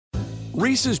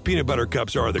Reese's peanut butter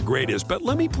cups are the greatest, but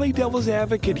let me play devil's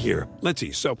advocate here. Let's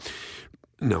see. So,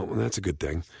 no, that's a good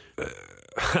thing.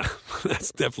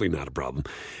 That's definitely not a problem.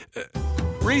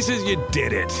 Reese's, you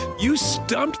did it. You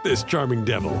stumped this charming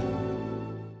devil.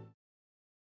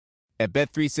 At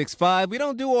Bet365, we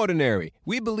don't do ordinary.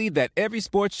 We believe that every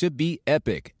sport should be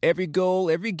epic. Every goal,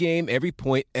 every game, every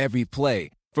point, every play.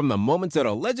 From the moments that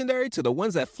are legendary to the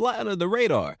ones that fly under the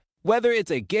radar. Whether it's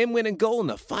a game-winning goal in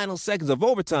the final seconds of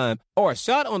overtime or a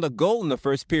shot on the goal in the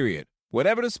first period.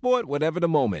 Whatever the sport, whatever the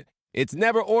moment. It's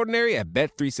never ordinary at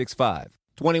Bet365.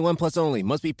 21 plus only.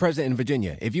 Must be present in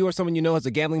Virginia. If you or someone you know has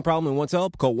a gambling problem and wants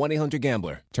help, call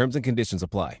 1-800-GAMBLER. Terms and conditions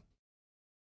apply.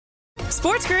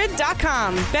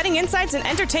 SportsGrid.com. Betting insights and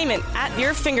entertainment at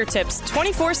your fingertips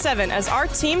 24/7 as our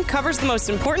team covers the most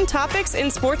important topics in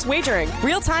sports wagering.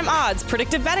 Real-time odds,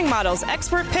 predictive betting models,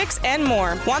 expert picks, and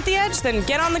more. Want the edge? Then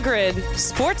get on the grid.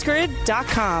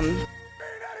 SportsGrid.com.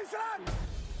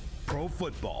 Pro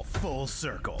Football Full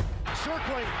Circle.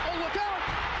 Circling. Oh, look out!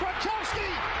 Gronkowski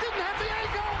didn't have the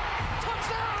angle.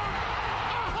 Touchdown!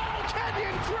 Oh,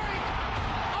 Kenyon Drake!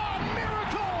 A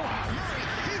miracle! Murray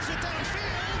heaves it downfield.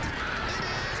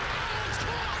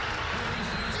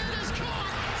 It is caught.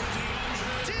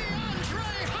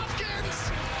 DeAndre Hopkins.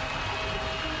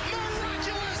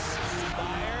 Miraculous.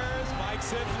 Fires, Mike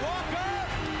Sims, Walker.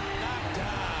 Knocked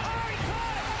down.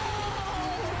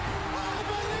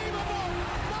 Unbelievable.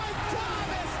 Mike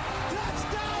Thomas.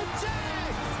 Touchdown,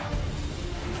 Jags.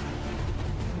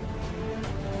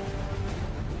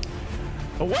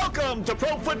 Welcome to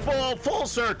Pro Football Full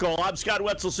Circle. I'm Scott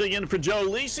Wetzel sitting in for Joe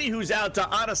Lisi, who's out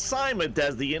on assignment,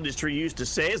 as the industry used to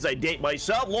say, as I date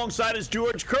myself. Alongside is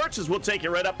George Kurtz, as we'll take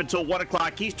you right up until 1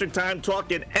 o'clock Eastern Time,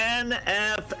 talking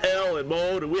NFL and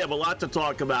mode, and we have a lot to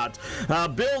talk about.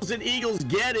 Bills and Eagles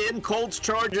get in. Colts,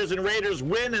 Chargers, and Raiders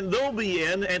win, and they'll be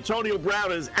in. Antonio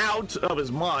Brown is out of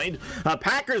his mind.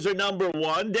 Packers are number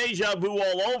one. Deja vu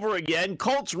all over again.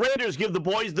 Colts, Raiders give the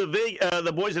boys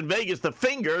in Vegas the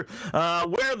finger.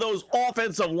 Where are those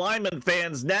offensive lineman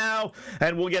fans now?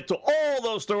 And we'll get to all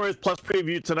those stories, plus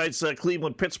preview tonight's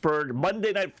Cleveland-Pittsburgh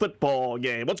Monday Night Football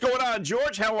game. What's going on,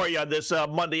 George? How are you on this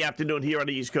Monday afternoon here on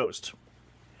the East Coast?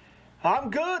 I'm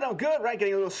good, right?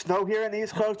 Getting a little snow here on the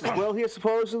East Coast as well here,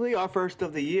 supposedly. Our first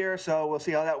of the year, so we'll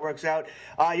see how that works out.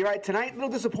 You're right, tonight, a little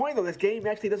disappointing, though. This game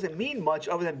actually doesn't mean much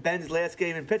other than Ben's last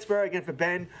game in Pittsburgh. Again, for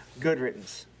Ben, good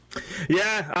riddance.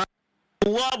 Yeah,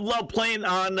 Love playing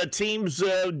on the teams,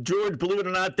 George, believe it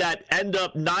or not, that end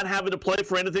up not having to play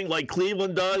for anything like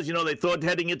Cleveland does. You know, they thought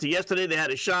heading into yesterday they had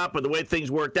a shot, but the way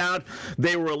things worked out,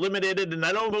 they were eliminated. And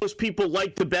I know most people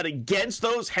like to bet against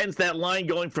those, hence that line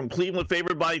going from Cleveland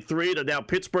favored by 3 to now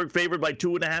Pittsburgh favored by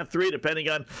 2.5, 3, depending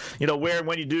on, where and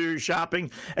when you do your shopping.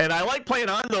 And I like playing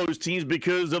on those teams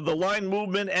because of the line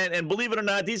movement. And believe it or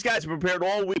not, these guys are prepared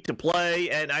all week to play.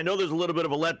 And I know there's a little bit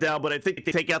of a letdown, but I think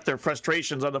they take out their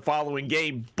frustrations on the following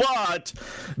game. But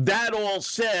that all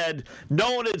said,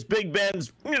 knowing it's Big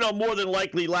Ben's, more than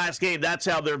likely last game, that's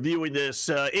how they're viewing this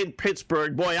in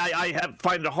Pittsburgh. Boy, I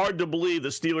find it hard to believe the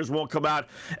Steelers won't come out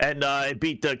and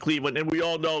beat Cleveland. And we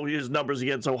all know his numbers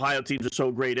against Ohio teams are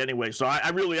so great anyway. So I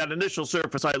really, on initial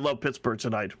surface, I love Pittsburgh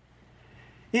tonight.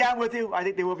 Yeah, I'm with you. I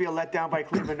think there will be a letdown by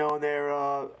Cleveland, knowing they're,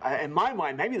 in my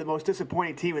mind, maybe the most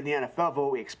disappointing team in the NFL for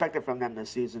what we expected from them this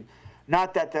season.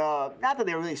 Not that they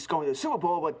were really going to the Super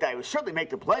Bowl, but they would certainly make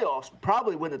the playoffs,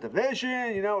 probably win the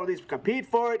division, or at least compete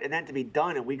for it, and then to be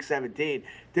done in Week 17.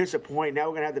 Disappointing. Now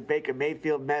we're going to have the Baker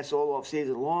Mayfield mess all off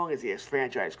season long. Is he a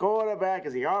franchise quarterback?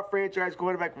 Is he our franchise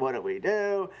quarterback? What do we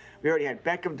do? We already had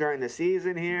Beckham during the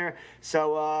season here.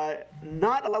 So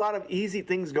not a lot of easy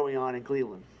things going on in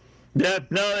Cleveland. Yeah,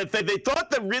 no, they thought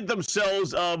to rid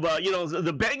themselves of,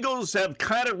 the Bengals have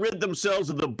kind of rid themselves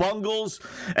of the Bungles,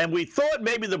 and we thought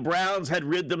maybe the Browns had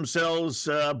rid themselves,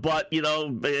 of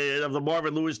the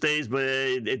Marvin Lewis days, but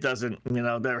it doesn't,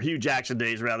 they're Hugh Jackson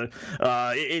days, rather.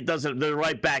 It doesn't, they're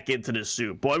right back into this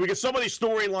soup. Boy, we got so many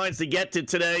storylines to get to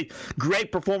today.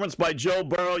 Great performance by Joe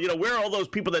Burrow. Where are all those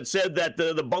people that said that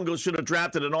the Bungles should have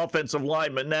drafted an offensive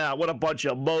lineman now? What a bunch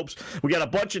of mopes. We got a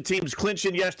bunch of teams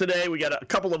clinching yesterday. We got a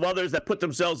couple of others that put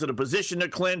themselves in a position to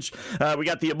clinch. We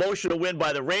got the emotional win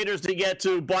by the Raiders to get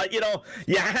to, but you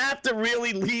have to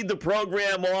really lead the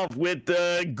program off with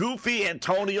goofy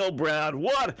Antonio Brown.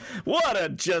 What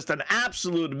just an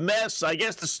absolute mess. I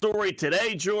guess the story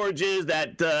today, George, is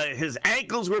that his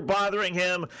ankles were bothering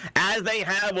him as they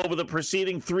have over the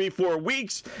preceding 3-4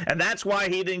 weeks, and that's why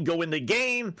he didn't go in the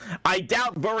game. I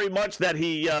doubt very much that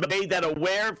he made that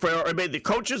aware or made the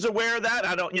coaches aware of that.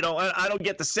 I don't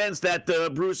get the sense that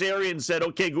Bruce Arians said,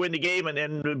 okay, go in the game,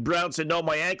 and Brown said, no,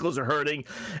 my ankles are hurting,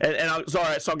 and I was all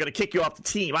right, so I'm going to kick you off the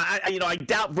team. I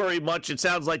doubt very much. It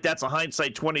sounds like that's a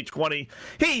hindsight 2020.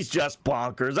 He's just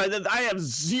bonkers. I have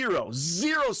zero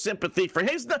sympathy for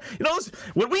him.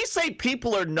 When we say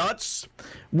people are nuts,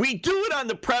 we do it on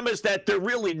the premise that they're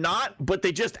really not, but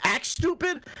they just act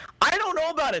stupid. I don't know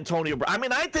about Antonio Brown. I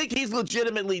mean, I think he's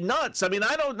legitimately nuts. I mean,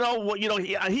 I don't know what,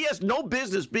 he has no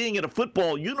business being in a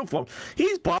football uniform.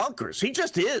 He's bonkers. He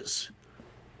just is.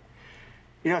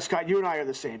 Scott, you and I are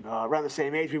the same, around the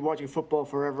same age. We've been watching football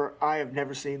forever. I have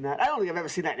never seen that. I don't think I've ever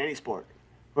seen that in any sport,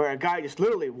 where a guy just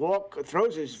literally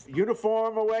throws his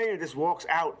uniform away and just walks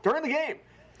out during the game.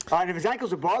 And if his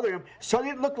ankles are bothering him,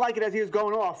 suddenly it looked like it as he was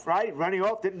going off, right? Running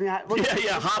off,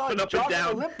 hopping up and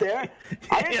down. A limp there.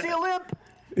 I didn't see a limp.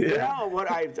 Yeah.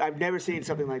 I've never seen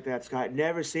something like that, Scott.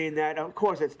 Never seen that. Of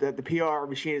course, it's the PR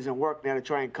machine isn't working now to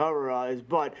try and cover his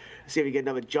butt, see if he can get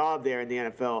another job there in the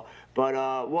NFL. But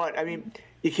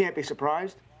you can't be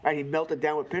surprised. Right? He melted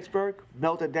down with Pittsburgh,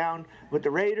 melted down with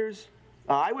the Raiders.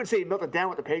 I wouldn't say he melted down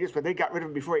with the Patriots, but they got rid of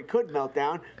him before he could melt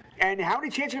down. And how many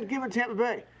chances are you going to give him Tampa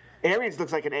Bay? Arians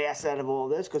looks like an ass out of all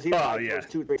this because he was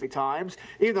 2-3 times.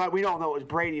 Even though we don't know it was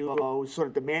Brady who was sort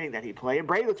of demanding that he play. And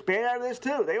Brady looks bad out of this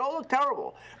too. They all look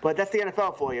terrible. But that's the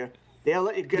NFL for you. They'll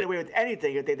let you get away with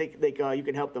anything if they think you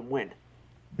can help them win.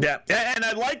 Yeah, and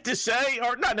I'd like to say,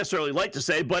 or not necessarily like to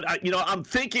say, but I'm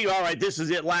thinking, all right, this is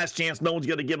it, last chance. No one's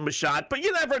going to give him a shot, but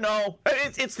you never know.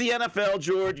 It's the NFL,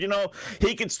 George.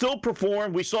 He can still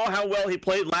perform. We saw how well he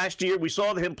played last year. We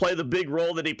saw him play the big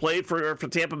role that he played for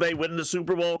Tampa Bay, winning the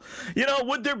Super Bowl.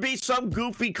 Would there be some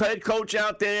goofy head coach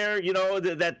out there,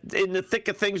 that in the thick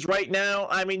of things right now?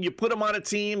 I mean, you put him on a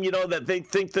team, that they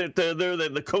think that they're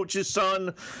the coach's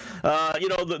son.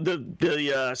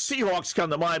 The Seahawks come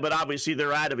to mind, but obviously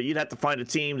they're out of it. You'd have to find a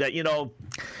team that,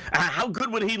 how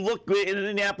good would he look in an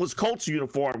Indianapolis Colts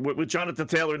uniform with Jonathan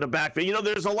Taylor in the backfield?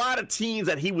 There's a lot of teams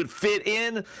that he would fit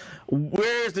in.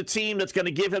 Where's the team that's going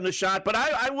to give him the shot? But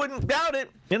I wouldn't doubt it.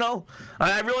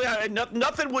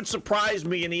 Nothing would surprise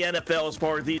me in the NFL as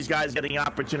far as these guys getting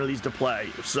opportunities to play.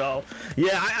 So,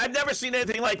 yeah, I've never seen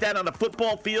anything like that on the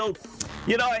football field.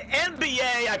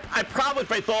 NBA, I probably,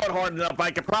 if I thought hard enough,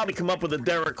 I could probably come up with a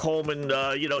Derek Coleman,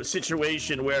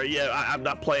 situation where, I'm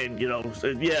not playing, in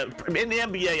the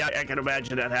NBA, I can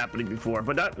imagine that happening before,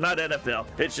 but not NFL.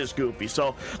 It's just goofy.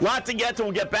 So, lot to get to.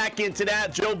 We'll get back into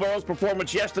that. Joe Burrow's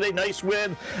performance yesterday, nice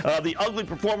win. The ugly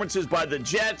performances by the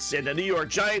Jets and the New York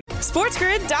Giants.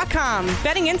 SportsGrid.com.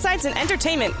 Betting insights and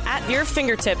entertainment at your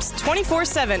fingertips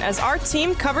 24/7 as our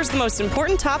team covers the most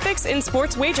important topics in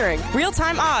sports wagering.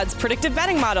 Real-time odds, predictive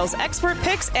betting models, expert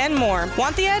picks, and more.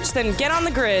 Want the edge? Then get on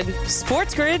the grid.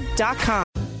 SportsGrid.com.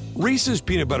 Reese's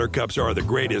Peanut Butter Cups are the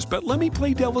greatest, but let me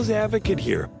play devil's advocate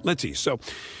here. Let's see. So,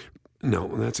 no,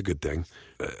 that's a good thing.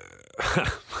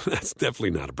 That's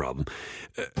definitely not a problem.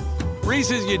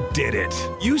 Reese's, you did it.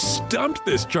 You stumped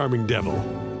this charming devil.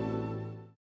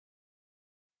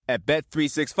 At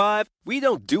Bet365, we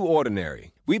don't do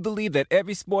ordinary. We believe that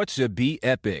every sport should be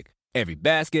epic. Every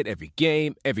basket, every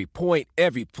game, every point,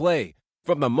 every play.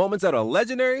 From the moments that are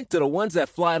legendary to the ones that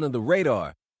fly under the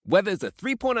radar. Whether it's a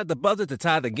three-pointer at the buzzer to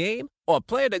tie the game or a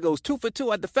player that goes 2 for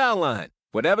 2 at the foul line.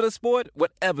 Whatever the sport,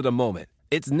 whatever the moment.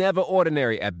 It's never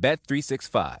ordinary at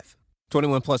Bet365.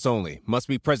 21 plus only. Must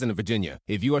be present in Virginia.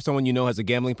 If you or someone you know has a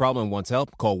gambling problem and wants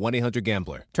help, call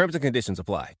 1-800-GAMBLER. Terms and conditions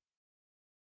apply.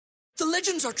 The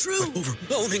legends are true.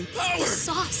 Overwhelming power! The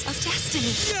sauce of destiny.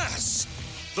 Yes!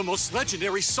 The most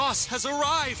legendary sauce has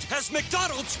arrived as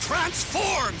McDonald's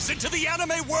transforms into the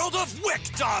anime world of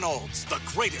WickDonald's. The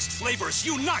greatest flavors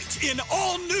unite in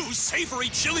all new savory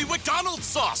chili McDonald's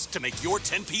sauce to make your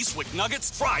 10-piece Wick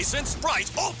Nuggets, fries, and Sprite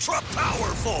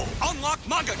ultra-powerful. Unlock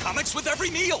manga comics with every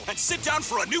meal and sit down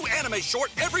for a new anime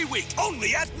short every week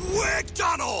only at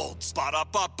WickDonald's.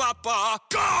 Ba-da-ba-ba-ba,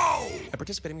 go! At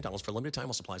participating McDonald's for a limited time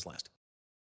while supplies last.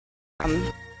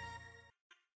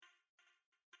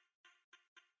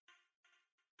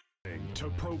 To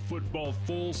Pro Football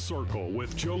Full Circle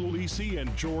with Joe Lisi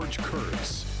and George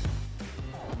Kurtz.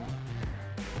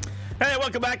 Hey,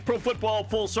 welcome back to Pro Football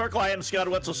Full Circle. I am Scott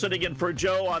Wetzel sitting in for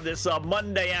Joe on this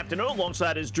Monday afternoon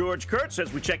alongside his George Kurtz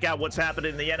as we check out what's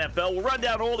happening in the NFL. We'll run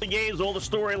down all the games, all the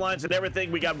storylines and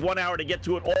everything. We got 1 hour to get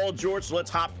to it all, George, so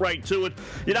let's hop right to it.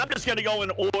 I'm just going to go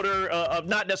in order of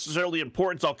not necessarily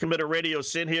importance. I'll commit a radio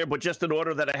sin here, but just in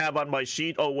order that I have on my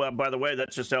sheet. Oh, by the way,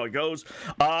 that's just how it goes.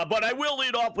 But I will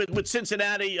lead off with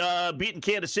Cincinnati beating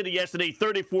Kansas City yesterday,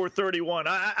 34-31.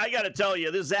 I got to tell you,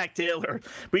 this Zach Taylor,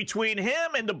 between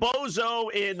him and the bozo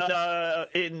Diego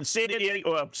in San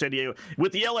Diego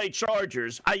with the LA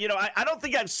Chargers. I don't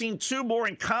think I've seen two more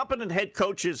incompetent head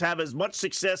coaches have as much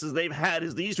success as they've had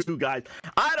as these two guys.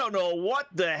 I don't know what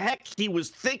the heck he was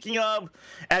thinking of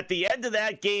at the end of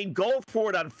that game. Go for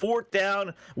it on fourth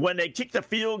down when they kick the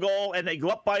field goal and they go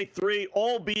up by 3,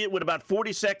 albeit with about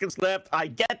 40 seconds left. I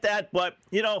get that, but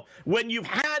when you've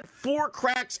had 4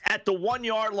 cracks at the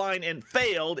 1-yard line and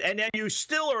failed, and then you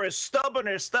still are as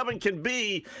stubborn can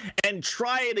be and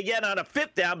try it again on a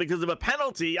 5th down because of a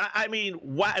penalty. I mean,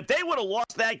 wow, if they would have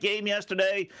lost that game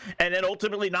yesterday and then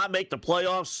ultimately not make the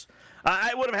playoffs,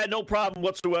 I would have had no problem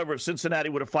whatsoever if Cincinnati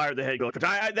would have fired the head coach.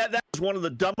 That was one of the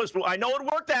dumbest. I know it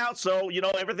worked out, so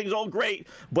everything's all great,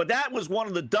 but that was one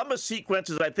of the dumbest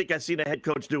sequences I think I've seen a head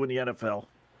coach do in the NFL.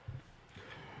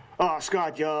 Oh,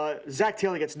 Scott, Zach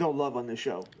Taylor gets no love on this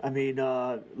show. I mean,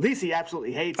 Lisi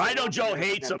absolutely hates him. I know Joe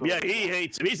hates him. Yeah, he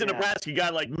hates him. He's a Nebraska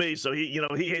guy like me, so he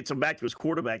hates him back to his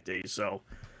quarterback days. So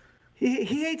he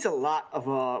hates a lot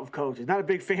of coaches. Not a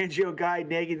big Fangio guy,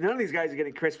 Nagy. None of these guys are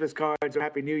getting Christmas cards or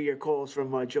Happy New Year calls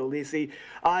from Joe Lisi.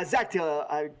 Zach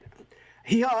Taylor,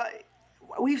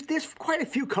 there's quite a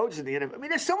few coaches in the NFL. I mean,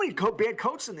 there's so many bad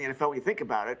coaches in the NFL when you think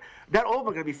about it. Not all of them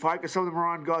are going to be fired because some of them are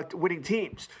on winning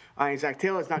teams. Zach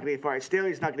Taylor's not going to get fired.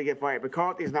 Staley's not going to get fired.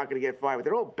 McCarthy's not going to get fired. But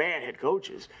they're all bad head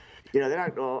coaches. They're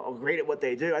not all great at what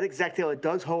they do. I think Zach Taylor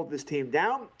does hold this team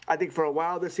down. I think for a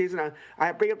while this season,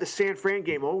 I bring up the San Fran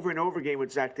game over and over again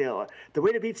with Zach Taylor. The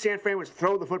way to beat San Fran was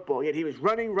throw the football. Yet he was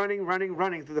running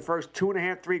through the first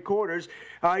 2.5, 3 quarters.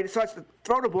 He decides to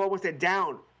throw the ball once they're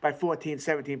down by 14,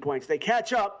 17 points. They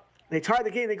catch up. They tie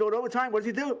the game. They go to overtime. What does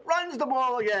he do? Runs the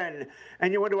ball again.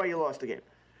 And you wonder why you lost the game.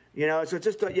 So it's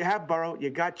just you have Burrow. You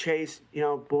got Chase,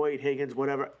 Boyd, Higgins,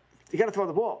 whatever. You got to throw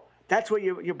the ball. That's where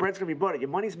your bread's going to be buttered. Your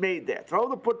money's made there. Throw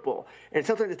the football. And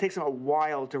sometimes it takes them a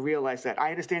while to realize that.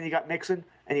 I understand you got Mixon,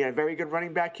 and you got a very good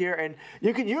running back here, and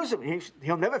you can use him.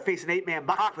 He'll never face an 8-man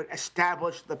box, but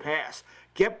establish the pass.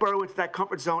 Get Burrow into that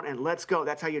comfort zone, and let's go.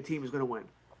 That's how your team is going to win.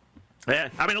 Yeah,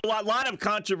 I mean, a lot of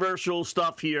controversial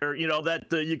stuff here,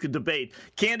 that you could debate.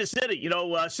 Kansas City,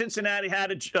 Cincinnati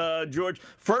had George,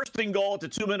 first and goal at the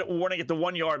 2-minute warning at the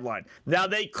 1-yard line. Now,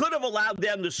 they could have allowed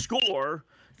them to score,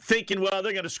 thinking, well,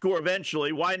 they're going to score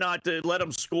eventually. Why not let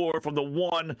them score from the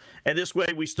 1? And this way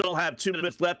we still have 2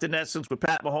 minutes left in essence with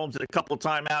Pat Mahomes and a couple of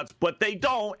timeouts. But they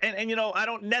don't. And I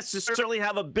don't necessarily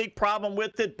have a big problem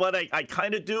with it, but I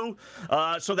kind of do.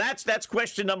 So that's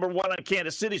question number 1 on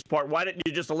Kansas City's part. Why didn't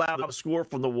you just allow them to score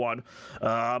from the 1?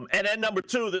 And then number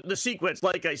 2, the sequence,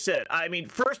 like I said. I mean,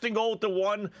 first and goal at the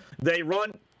 1, they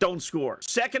run, don't score.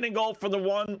 Second and goal from the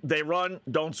 1, they run,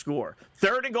 don't score.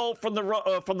 Third and goal from the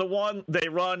 1, they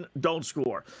run, don't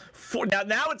score.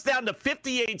 Now it's down to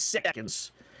 58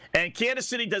 seconds, and Kansas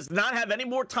City does not have any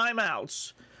more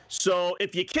timeouts. So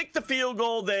if you kick the field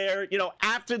goal there,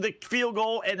 after the field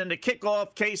goal and then the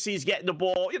kickoff, KC's getting the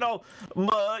ball,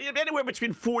 anywhere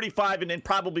between 45 and then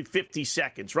probably 50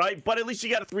 seconds, right? But at least you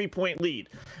got a 3-point lead.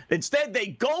 Instead, they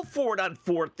go for it on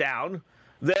fourth down.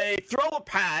 They throw a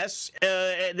pass.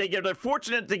 They're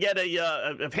fortunate to get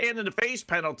a hand-in-the-face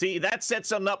penalty. That sets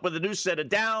them up with a new set of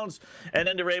downs, and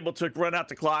then they're able to run out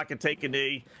the clock and take a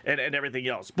knee and everything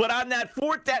else. But on that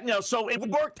fourth down, so it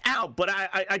worked out. But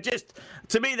I just,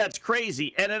 to me, that's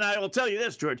crazy. And then I will tell you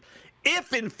this, George.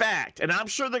 If, in fact, and I'm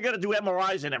sure they're going to do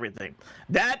MRIs and everything,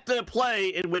 that play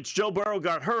in which Joe Burrow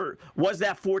got hurt was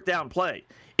that fourth down play.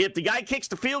 If the guy kicks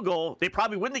the field goal, they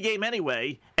probably win the game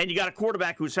anyway, and you got a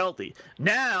quarterback who's healthy.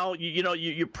 Now,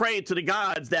 you pray to the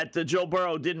gods that Joe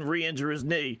Burrow didn't re-injure his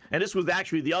knee, and this was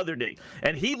actually the other knee.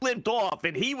 And he limped off,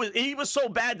 and he was so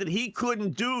bad that he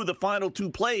couldn't do the final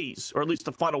 2 plays, or at least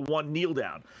the final 1 kneel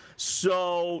down.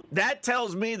 So that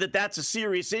tells me that that's a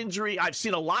serious injury. I've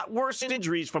seen a lot worse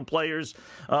injuries from players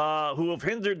who have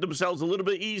hindered themselves a little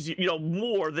bit easier,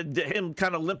 more than him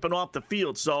kind of limping off the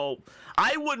field. So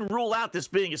I wouldn't rule out this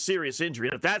being a serious injury.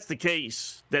 And if that's the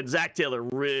case, then Zach Taylor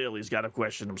really has got to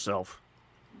question himself.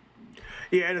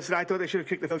 Yeah, and I thought they should have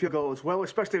kicked the field goal as well,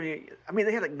 especially,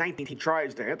 they had like 19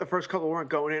 tries there. The first couple weren't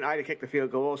going in. I had to kick the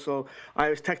field goal. So I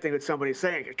was texting with somebody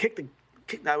saying,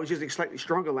 I was using slightly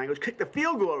stronger language. Kick the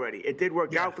field goal already. It did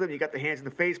work out for them. You got the hands in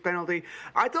the face penalty.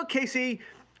 I thought KC,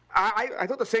 I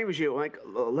thought the same as you. Like,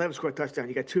 let him score a touchdown.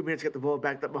 You got 2 minutes to get the ball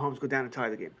back. Let Mahomes go down and tie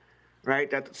the game.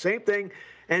 Right? That's the same thing.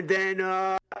 And then,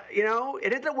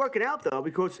 it ended up working out, though,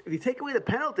 because if you take away the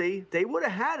penalty, they would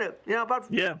have had it, about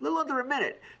a little under a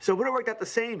minute. So it would have worked out the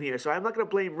same here. So I'm not going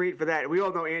to blame Reid for that. We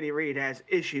all know Andy Reid has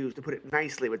issues, to put it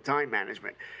nicely, with time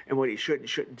management and what he should and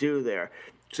shouldn't do there.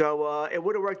 So it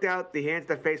would have worked out. The hands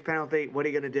that face penalty. What are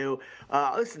you going to do?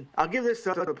 Listen, I'll give this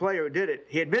to the player who did it.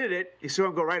 He admitted it. You saw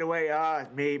him go right away.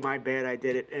 Me, my bad, I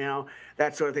did it.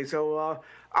 That sort of thing. So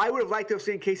I would have liked to have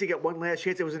seen Casey get one last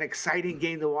chance. It was an exciting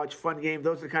game to watch, fun game.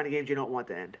 Those are the kind of games you don't want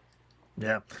to end.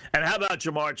 Yeah. And how about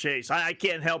Ja'Marr Chase? I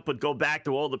can't help but go back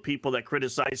to all the people that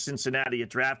criticized Cincinnati at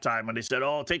draft time when they said,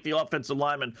 take the offensive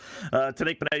lineman,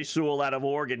 Tariq Penei Sewell out of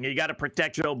Oregon. You got to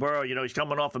protect Joe Burrow. He's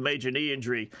coming off a major knee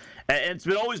injury. And it's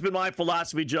always been my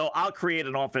philosophy, Joe, I'll create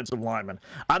an offensive lineman.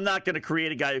 I'm not going to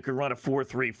create a guy who can run a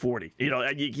 4.3 40.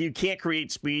 You can't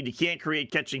create speed. You can't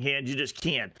create catching hands. You just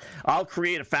can't. I'll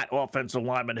create a fat offensive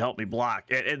lineman to help me block.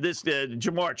 And this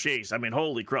Ja'Marr Chase,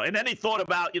 holy crap. And then he thought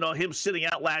about, him sitting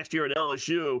out last year at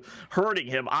LSU hurting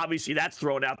him. Obviously, that's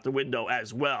thrown out the window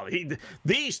as well.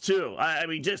 These two,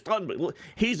 just unbelievable.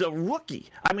 He's a rookie.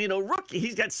 A rookie.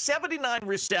 He's got 79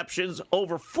 receptions,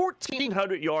 over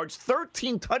 1,400 yards,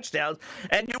 13 touchdowns,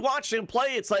 and you watch him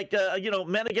play, it's like,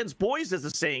 men against boys, as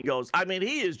the saying goes.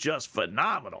 He is just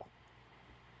phenomenal.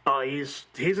 Oh, he's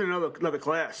in another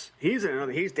class. He's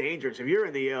dangerous. If you're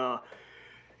in the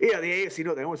AFC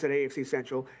North. I almost said AFC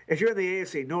Central. If you're in the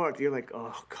AFC North, you're like,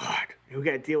 oh, God, we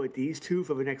got to deal with these two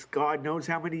for the next God knows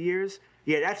how many years?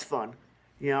 Yeah, that's fun.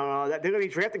 They're going to be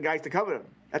drafting guys to cover them.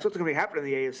 That's what's going to be happening in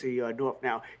the AFC North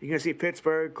now. You're going to see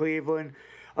Pittsburgh, Cleveland,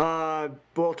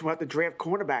 Baltimore have to draft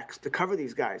cornerbacks to cover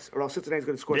these guys, or else Cincinnati's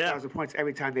going to score 1,000 points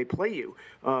every time they play you.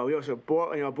 We also,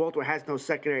 Baltimore has no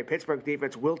secondary. Pittsburgh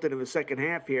defense wilted in the second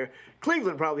half here.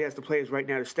 Cleveland probably has the players right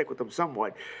now to stick with them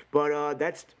somewhat, but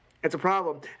it's a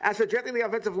problem. As for drafting the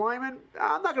offensive lineman,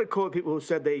 I'm not going to call people who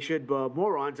said they should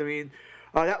morons.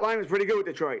 That lineman's pretty good with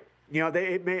Detroit.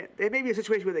 It may be a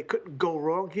situation where they couldn't go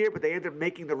wrong here, but they ended up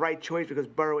making the right choice because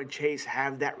Burrow and Chase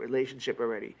have that relationship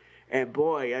already. And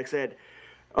boy, like I said,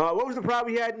 what was the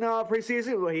problem he had in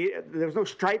preseason? Well, there was no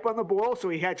stripe on the ball, so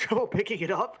he had trouble picking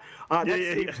it up. That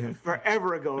seems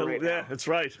forever ago right now. Yeah, that's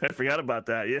right. I forgot about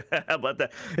that. Yeah, how about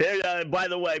that? By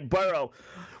the way, Burrow,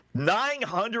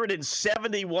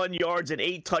 971 yards and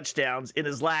 8 touchdowns in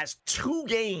his last 2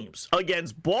 games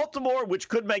against Baltimore, which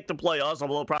could make the playoffs,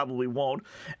 although probably won't,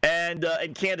 and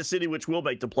Kansas City, which will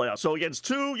make the playoffs. So against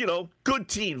 2, good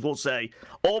teams, we'll say,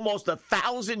 almost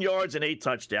 1,000 yards and 8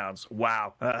 touchdowns.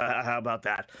 Wow. How about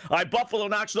that? All right, Buffalo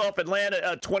knocks off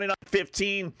Atlanta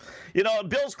 29-15.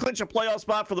 Bills clinch a playoff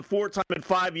spot for the 4th time in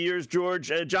 5 years,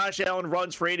 George. Josh Allen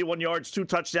runs for 81 yards, 2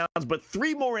 touchdowns, but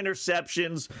 3 more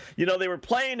interceptions. They were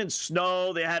playing in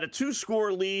snow. They had a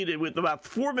 2-score lead with about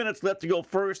 4 minutes left to go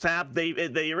first half. They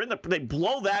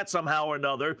blow that somehow or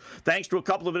another, thanks to a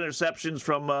couple of interceptions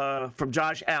from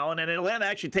Josh Allen, and Atlanta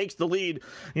actually takes the lead.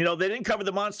 They didn't cover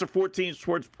the monster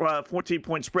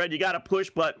 14-point spread. You got to push,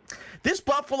 but this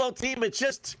Buffalo team, it's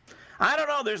just, I don't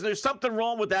know. There's something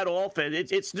wrong with that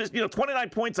offense. It's just 29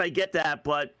 points. I get that,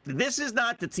 but this is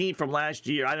not the team from last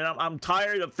year. I'm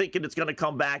tired of thinking it's going to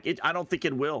come back. I don't think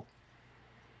it will.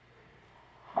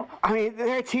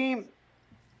 Their team,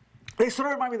 they sort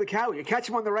of remind me of the Cowboys. You catch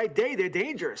them on the right day, they're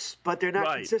dangerous, but they're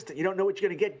not consistent. You don't know what you're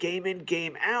going to get game in,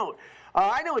 game out.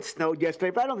 I know it snowed yesterday,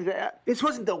 but I don't think this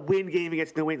wasn't the win game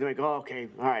against New England. Like, okay,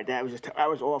 all right, that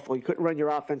was awful. You couldn't run your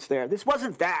offense there. This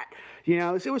wasn't that.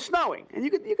 It was snowing, and you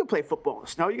could play football in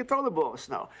the snow. You could throw the ball in the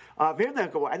snow. I think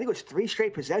it was 3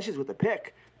 straight possessions with a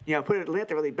pick. Put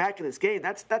Atlanta really back in this game.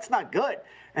 That's not good.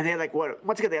 And they had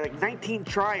once again, they had 19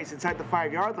 tries inside the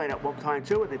 5-yard line at one time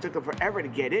too, and they took them forever to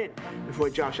get in before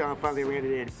Josh Allen finally ran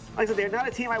it in. Like I said, they're not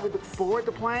a team I would look forward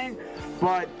to playing,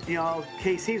 but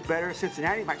KC's better.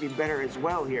 Cincinnati might be better as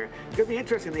well here. It's going to be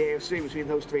interesting in the AFC between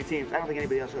those 3 teams. I don't think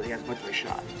anybody else really has much of a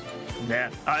shot. Yeah,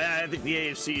 I think the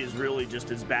AFC is really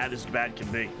just as bad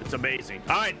can be. It's amazing.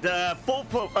 All right,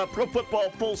 Pro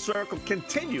Football Full Circle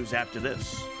continues after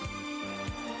this.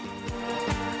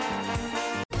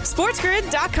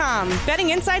 SportsGrid.com. Betting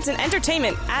insights and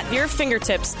entertainment at your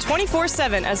fingertips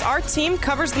 24/7 as our team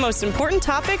covers the most important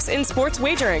topics in sports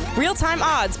wagering. Real-time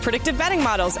odds, predictive betting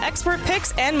models, expert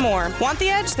picks, and more. Want the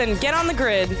edge? Then get on the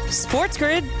grid.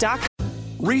 SportsGrid.com.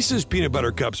 Reese's Peanut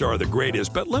Butter Cups are the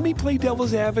greatest, but let me play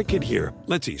devil's advocate here.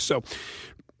 Let's see. So,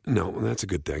 no, that's a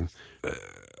good thing.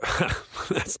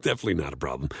 That's definitely not a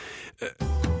problem.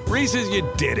 Reese's, you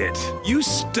did it. You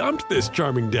stumped this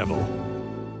charming devil.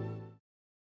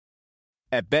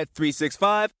 At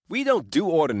Bet365, we don't do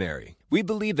ordinary. We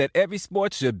believe that every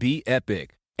sport should be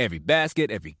epic. Every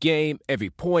basket, every game, every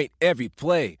point, every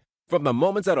play. From the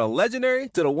moments that are legendary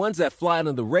to the ones that fly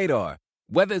under the radar.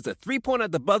 Whether it's a 3-pointer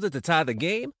at the buzzer to tie the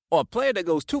game or a player that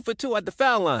goes 2 for 2 at the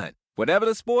foul line. Whatever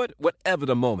the sport, whatever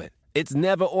the moment. It's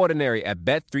never ordinary at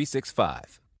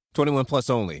Bet365. 21 plus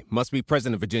only. Must be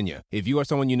present in Virginia. If you or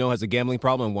someone you know has a gambling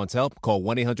problem and wants help, call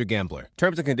 1-800-GAMBLER.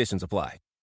 Terms and conditions apply.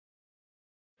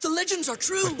 The legends are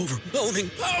true. Overwhelming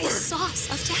power!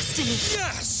 Sauce of destiny.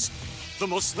 Yes! The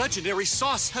most legendary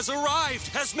sauce has arrived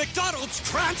as McDonald's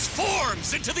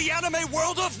transforms into the anime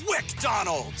world of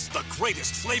WickDonald's. The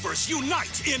greatest flavors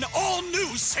unite in all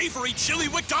new savory chili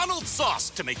McDonald's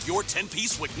sauce to make your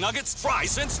 10-piece Wick Nuggets,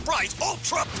 fries, and Sprite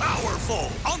ultra-powerful.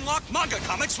 Unlock manga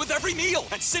comics with every meal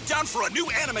and sit down for a new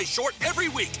anime short every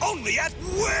week only at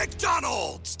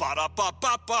WickDonald's.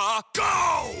 Ba-da-ba-ba-ba,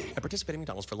 go! At participating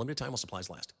McDonald's for a limited time while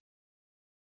supplies last.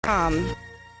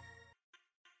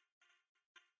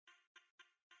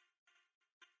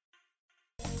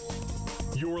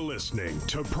 You're listening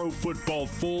to Pro Football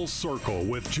Full Circle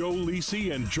with Joe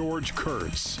Lisi and George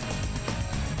Kurtz.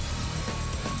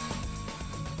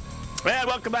 And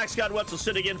welcome back. Scott Wetzel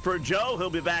sitting in for Joe. He'll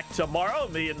be back tomorrow.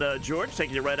 Me and George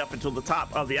taking you right up until the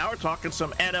top of the hour, talking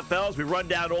some NFLs. We run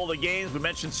down all the games. We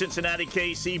mentioned Cincinnati,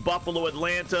 KC, Buffalo,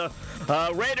 Atlanta.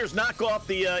 Raiders knock off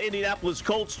the Indianapolis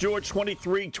Colts. George,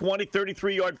 23-20,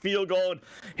 33-yard field goal. And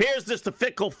here's just the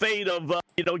fickle fate of,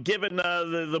 giving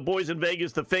the boys in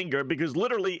Vegas the finger, because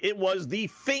literally it was the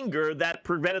finger that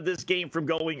prevented this game from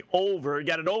going over. It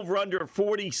got an over-under of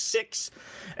 46,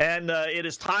 and it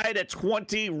is tied at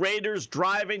 20. Raiders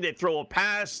driving. They throw a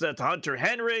pass to Hunter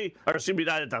Henry, or excuse me,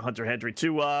 not to Hunter Henry,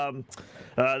 to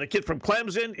the kid from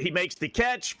Clemson. He makes the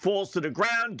catch, falls to the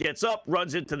ground, gets up,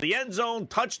 runs into the end zone,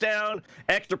 touchdown.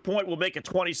 Extra point will make it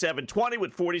 27-20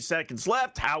 with 40 seconds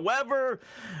left. However,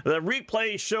 the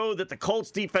replay showed that the Colts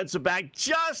defensive back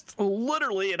just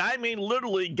literally, and I mean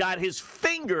literally, got his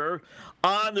finger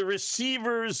on the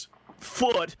receiver's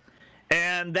foot,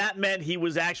 and that meant he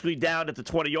was actually down at the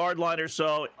 20-yard line or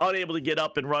so, unable to get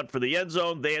up and run for the end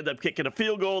zone. They end up kicking a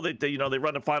field goal. They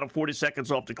run the final 40 seconds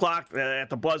off the clock at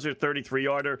the buzzer,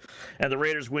 33-yarder, and the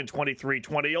Raiders win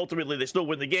 23-20. Ultimately, they still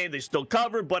win the game. They still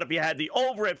cover, but if you had the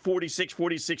over at 46,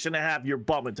 46.5, you're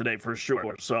bumming today for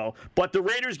sure. So, but the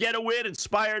Raiders get a win,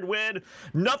 inspired win.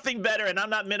 Nothing better, and I'm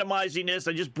not minimizing this.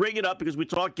 I just bring it up because we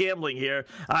talk gambling here.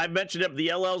 I mentioned it. The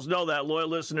LLs know that. Loyal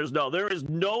listeners know. There is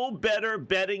no better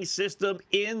betting system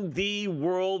in the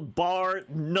world, bar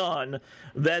none,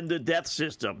 than the death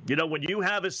system. When you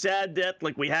have a sad death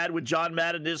like we had with John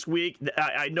Madden this week,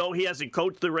 I know he hasn't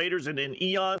coached the Raiders in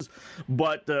eons,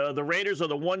 but the Raiders are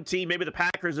the one team, maybe the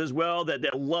Packers as well,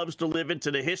 that loves to live into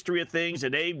the history of things,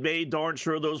 and they made darn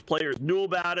sure those players knew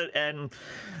about it. And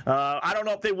I don't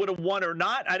know if they would have won or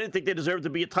not. I didn't think they deserved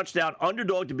to be a touchdown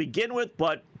underdog to begin with,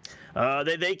 but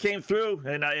they came through,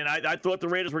 and I thought the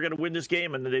Raiders were going to win this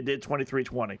game, and they did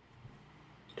 23-20.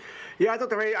 Yeah, I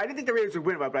didn't think the Raiders would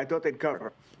win, but I thought they'd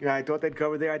cover. Yeah, I thought they'd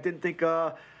cover there. I don't think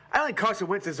Carson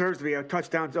Wentz deserves to be a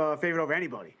touchdown favorite over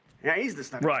anybody. Yeah, he's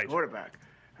just not a quarterback.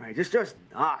 Right, just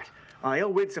not.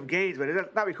 He'll win some games, but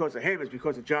it's not because of him. It's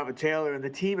because of Jonathan Taylor, and the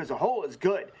team as a whole is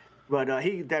good. But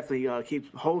he definitely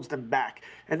holds them back.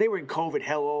 And they were in COVID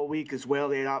hell all week as well.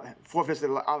 They had 4/5 of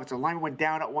the offensive lineman went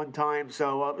down at one time.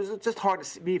 So it was just hard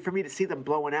for me to see them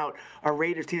blowing out a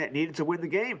Raiders team that needed to win the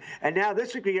game. And now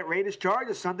this week we get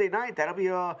Raiders-Chargers Sunday night. That'll be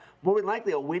more than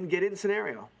likely a win-get-in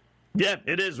scenario. Yeah,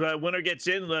 it is. Winner gets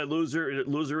in,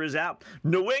 loser is out.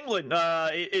 New England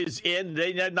is in.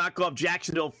 They knock off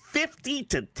Jacksonville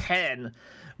 50-10.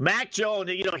 Mac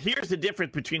Jones, here's the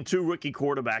difference between two rookie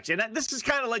quarterbacks. And this is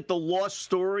kind of like the lost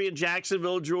story in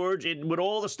Jacksonville, George. And with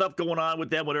all the stuff going on with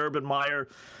them, with Urban Meyer,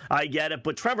 I get it.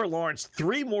 But Trevor Lawrence,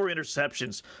 3 more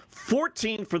interceptions,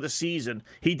 14 for the season.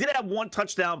 He did have 1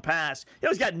 touchdown pass.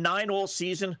 He's got 9 all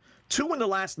season. 2 in the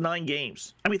last 9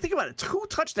 games. I mean, think about it. 2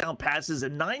 touchdown passes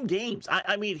in 9 games.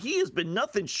 I mean, he has been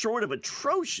nothing short of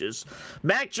atrocious.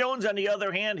 Mac Jones, on the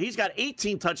other hand, he's got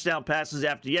 18 touchdown passes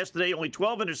after yesterday, only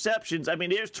 12 interceptions. I mean,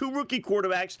 there's 2 rookie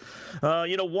quarterbacks,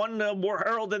 one more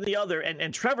herald than the other.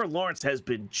 And Trevor Lawrence has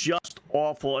been just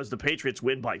awful as the Patriots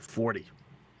win by 40.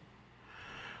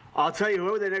 I'll tell you,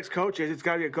 whoever their next coach is, it's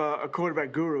got to be a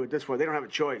quarterback guru at this point. They don't have a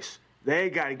choice.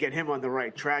 They got to get him on the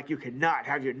right track. You cannot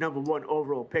have your number 1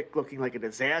 overall pick looking like a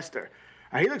disaster.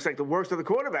 He looks like the worst of the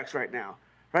quarterbacks right now.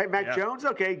 Right? Mac Jones,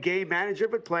 okay, game manager,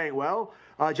 but playing well.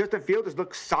 Justin Fields has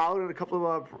looked solid in a couple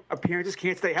of appearances.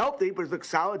 Can't stay healthy, but he's looked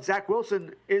solid. Zach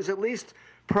Wilson is at least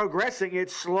progressing.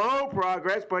 It's slow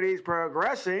progress, but he's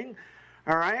progressing.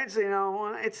 All right? So,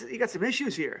 you got some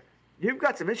issues here. You've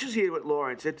got some issues here with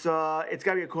Lawrence. It's got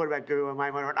to be a quarterback guru in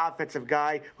my mind, or an offensive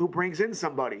guy who brings in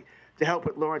somebody to help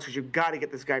with Lawrence, because you've got to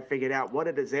get this guy figured out. What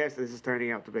a disaster this is turning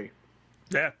out to be.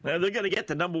 Yeah, they're going to get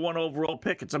the number 1 overall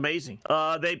pick. It's amazing.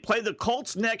 They play the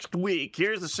Colts next week.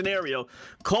 Here's the scenario.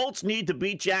 Colts need to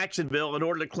beat Jacksonville in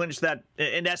order to clinch that,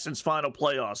 in essence, final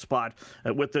playoff spot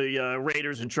with the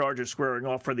Raiders and Chargers squaring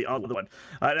off for the other one.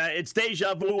 It's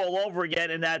deja vu all over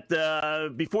again in that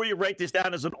before you write this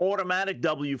down as an automatic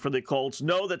W for the Colts,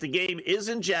 know that the game is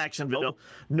in Jacksonville.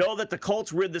 Know that the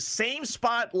Colts were in the same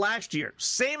spot last year.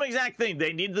 Same exact thing.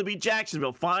 They needed to beat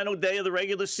Jacksonville. Final day of the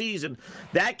regular season.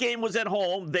 That game was at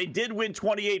home. They did win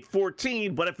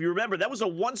 28-14, but if you remember, that was a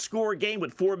one-score game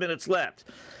with 4 minutes left.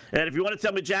 And if you want to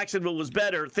tell me Jacksonville was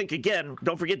better, think again.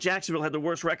 Don't forget Jacksonville had the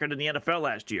worst record in the NFL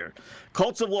last year.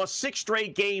 Colts have lost 6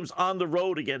 straight games on the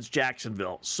road against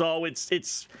Jacksonville. So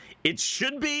it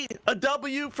should be a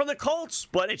W for the Colts,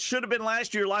 but it should have been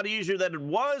last year a lot easier than it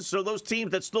was. So those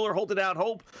teams that still are holding out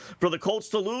hope for the Colts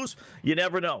to lose, you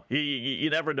never know. You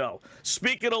never know.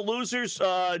 Speaking of losers,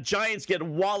 Giants get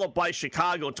walloped by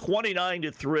Chicago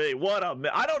 29-3.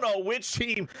 I don't know which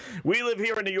team. We live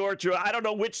here in New York. I don't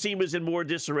know which team is in more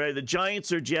disarray. The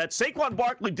Giants or Jets. Saquon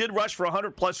Barkley did rush for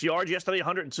 100-plus yards yesterday,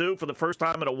 102 for the first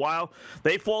time in a while.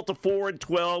 They fall to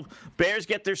 4-12. Bears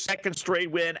get their second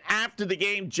straight win. After the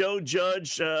game, Joe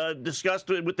Judge discussed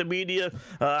with the media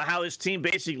how his team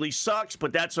basically sucks,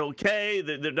 but that's okay.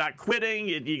 They're not quitting.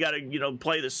 You got to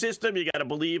play the system. You got to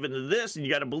believe in this, and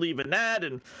you got to believe in that,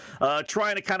 and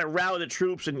trying to kind of rally the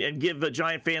troops and give the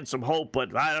Giant fans some hope.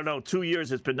 But I don't know. 2 years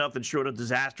has been nothing short of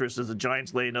disastrous as the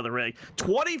Giants lay another egg.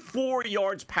 24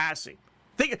 yards passing.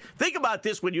 Think about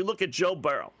this when you look at Joe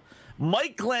Burrow.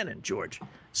 Mike Glennon, George,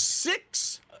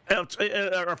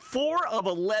 4 of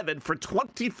 11 for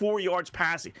 24 yards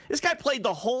passing. This guy played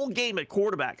the whole game at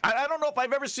quarterback. I don't know if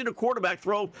I've ever seen a quarterback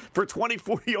throw for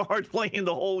 24 yards playing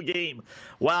the whole game.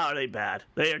 Wow, are they bad?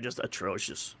 They are just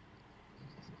atrocious.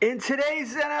 In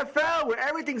today's NFL, where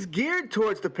everything's geared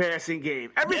towards the passing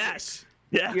game. Everything. Yes.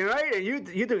 Yeah. You're right, and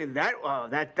you're doing that. Oh,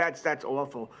 that's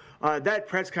awful. That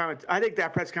press conference. I think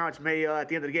that press conference may, at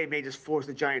the end of the game, may just force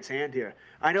the Giants' hand here.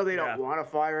 I know they don't want to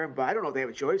fire him, but I don't know if they have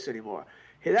a choice anymore.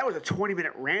 Hey, that was a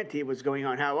 20-minute rant he was going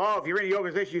on. How if you're in the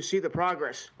organization, you see the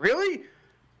progress. Really?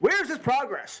 Where's this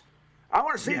progress? I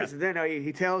want to see this. And then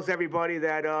he tells everybody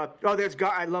that there's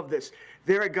guys. I love this.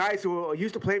 There are guys who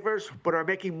used to play for us but are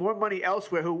making more money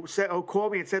elsewhere who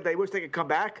called me and said they wish they could come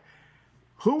back.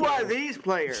 Who are these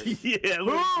players?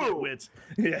 Who?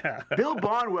 Yeah. Bill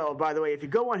Barnwell, by the way, if you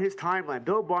go on his timeline,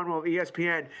 Bill Barnwell of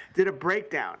ESPN did a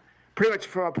breakdown, pretty much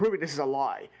for proving this is a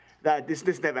lie, that this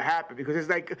never happened. Because it's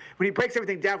like when he breaks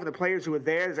everything down for the players who were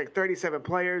there, there's like 37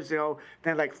 players,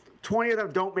 then like 20 of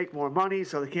them don't make more money,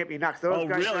 so they can't be knocked. Those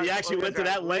guys. Oh, really? You actually went to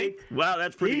that late? Wow,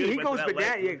 that's pretty good. He goes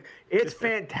bananas. It's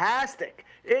fantastic.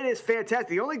 It is fantastic.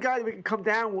 The only guy that we can come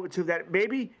down to that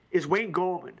maybe is Wayne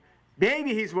Goldman.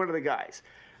 Maybe he's one of the guys,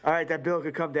 all right, that Bill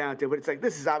could come down to. But it's like,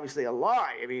 this is obviously a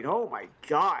lie. I mean, oh, my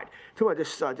God. Talk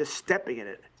about just stepping in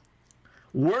it.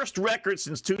 Worst record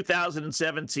since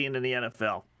 2017 in the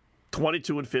NFL,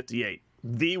 22-58.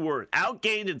 The worst.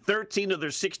 Outgained in 13 of their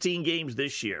 16 games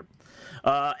this year.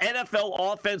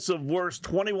 NFL offensive worst,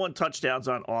 21 touchdowns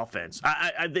on offense.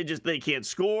 They can't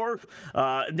score.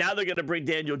 Now they're going to bring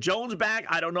Daniel Jones back.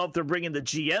 I don't know if they're bringing the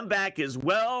GM back as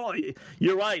well.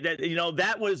 You're right.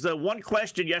 That was one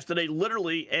question yesterday,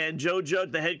 literally, and Joe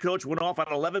Judge, the head coach, went off on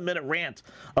an 11-minute rant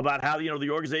about how the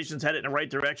organization's headed in the right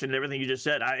direction and everything you just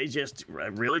said.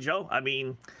 Really, Joe? I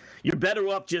mean, you're better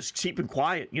off just keeping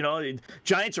quiet.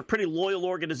 Giants are a pretty loyal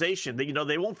organization.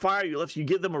 They won't fire you unless you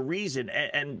give them a reason.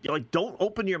 And don't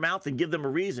open your mouth and give them a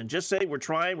reason. Just say we're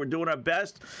trying, we're doing our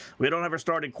best. We don't have our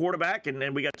starting quarterback,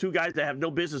 and we got 2 guys that have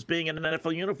no business being in an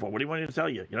NFL uniform. What do you want me to tell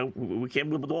you? We can't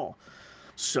move the ball.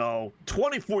 So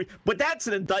 24, but that's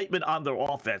an indictment on their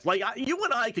offense. Like you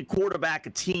and I could quarterback a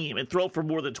team and throw for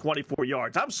more than 24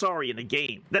 yards. I'm sorry, in a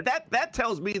game. That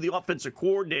tells me the offensive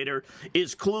coordinator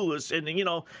is clueless, and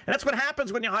and that's what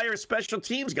happens when you hire a special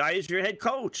teams guy as your head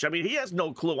coach. I mean, he has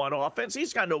no clue on offense.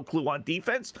 He's got no clue on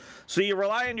defense. So you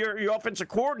rely on your offensive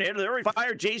coordinator. They already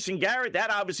fired Jason Garrett.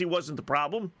 That obviously wasn't the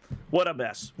problem. What a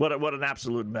mess. What an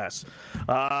absolute mess.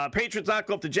 Patriots knock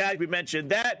off the Jags. We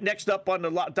mentioned that. Next up on the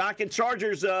docket,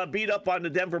 Chargers beat up on the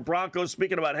Denver Broncos.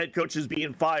 Speaking about head coaches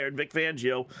being fired, Vic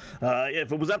Fangio.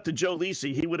 If it was up to Joe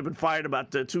Lisi, he would have been fired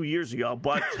about 2 years ago.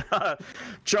 But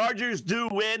Chargers do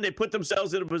win. They put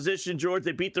themselves in a position, George.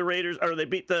 They beat the Raiders, or they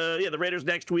beat the Raiders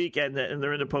next week, and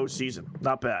they're in the postseason.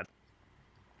 Not bad.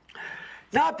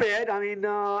 Not bad. I mean,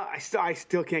 I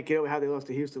still can't get over how they lost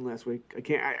to Houston last week. I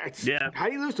can't. How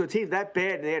do you lose to a team that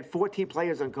bad and they had 14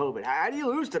 players on COVID? How do you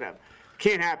lose to them?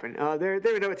 Can't happen. They're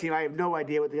another team. I have no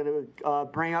idea what they're going to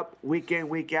bring up week in,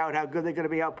 week out, how good they're going to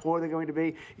be, how poor they're going to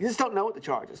be. You just don't know what the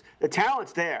Chargers. The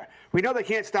talent's there. We know they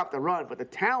can't stop the run, but the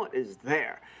talent is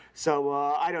there. So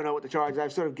I don't know what the Chargers.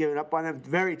 I've sort of given up on them.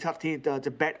 Very tough team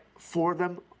to bet for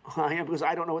them. I am, because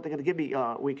I don't know what they're going to give me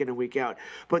week in and week out.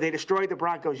 But they destroyed the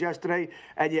Broncos yesterday.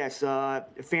 And yes,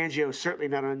 Fangio is certainly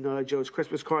not on Joe's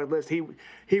Christmas card list.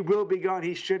 He will be gone.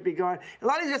 He should be gone. A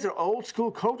lot of these guys are old school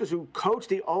coaches who coach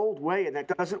the old way, and that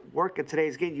doesn't work in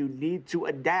today's game. You need to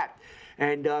adapt.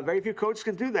 And very few coaches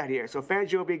can do that here. So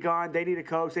Fangio will be gone. They need a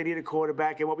coach. They need a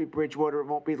quarterback. It won't be Bridgewater. It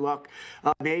won't be Luck.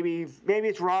 Maybe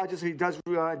it's Rodgers. He does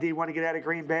indeed want to get out of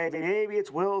Green Bay. Maybe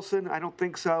it's Wilson. I don't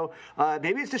think so.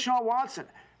 Maybe it's Deshaun Watson.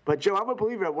 But, Joe, I'm a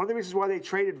believer. One of the reasons why they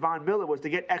traded Von Miller was to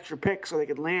get extra picks so they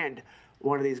could land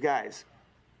one of these guys.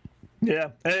 Yeah,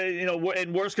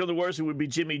 and worst come to worst, it would be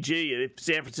Jimmy G if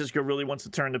San Francisco really wants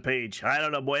to turn the page. I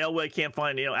don't know, boy. Elway can't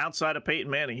find, outside of Peyton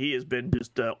Manning, he has been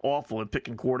just awful at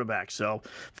picking quarterbacks. So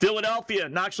Philadelphia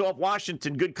knocks off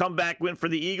Washington. Good comeback win for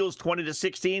the Eagles,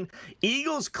 20-16.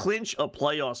 Eagles clinch a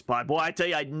playoff spot. Boy, I tell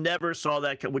you, I never saw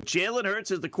that with Jalen Hurts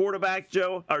as the quarterback,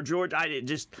 Joe or George. I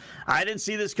didn't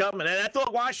see this coming, and I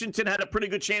thought Washington had a pretty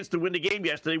good chance to win the game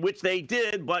yesterday, which they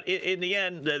did. But in the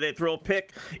end, they throw a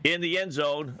pick in the end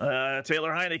zone.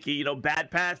 Taylor Heineke, bad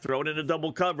pass, thrown into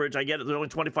double coverage. I get it, there's only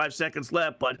 25 seconds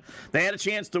left, but they had a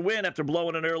chance to win after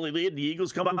blowing an early lead. The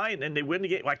Eagles come behind, and they win the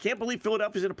game. I can't believe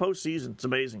Philadelphia's in the postseason. It's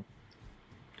amazing.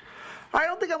 I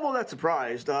don't think I'm all that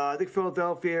surprised. I think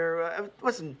Philadelphia,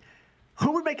 listen,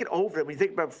 who would make it over when you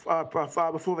think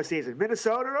about before the season?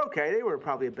 Minnesota, okay, they were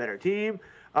probably a better team.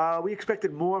 We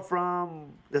expected more from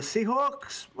the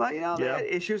Seahawks. Well, they had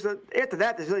issues. After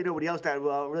that, there's really nobody else that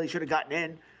really should have gotten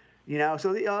in.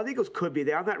 So the Eagles could be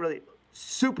there. I'm not really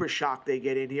super shocked they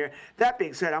get in here. That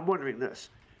being said, I'm wondering this,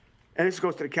 and this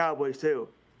goes to the Cowboys too.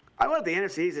 I wonder if the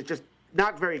NFC is just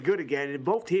not very good again, and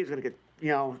both teams are going to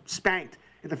get spanked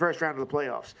in the first round of the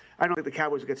playoffs. I don't think the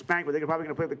Cowboys will get spanked, but they're probably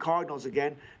going to play the Cardinals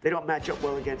again. They don't match up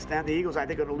well against them. The Eagles, I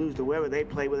think, are going to lose to whoever they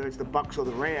play, whether it's the Bucs or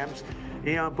the Rams.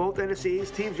 Both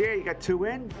NFC teams here, you got 2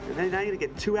 in, and then now you're going to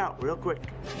get 2 out real quick.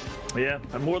 Yeah,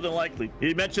 more than likely.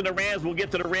 You mentioned the Rams. We'll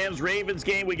get to the Rams-Ravens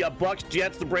game. We got Bucs,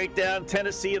 Jets to break down.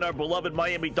 Tennessee and our beloved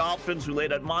Miami Dolphins, who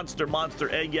laid a monster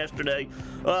egg yesterday.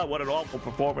 What an awful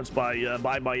performance by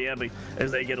Miami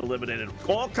as they get eliminated.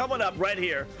 All coming up right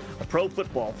here, a Pro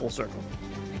Football Full Circle.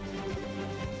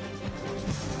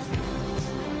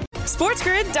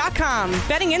 SportsGrid.com.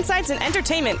 Betting insights and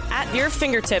entertainment at your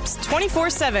fingertips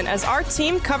 24/7 as our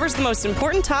team covers the most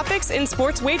important topics in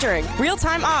sports wagering.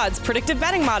 Real-time odds, predictive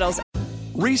betting models.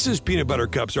 Reese's Peanut Butter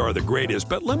Cups are the greatest,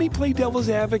 but let me play devil's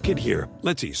advocate here.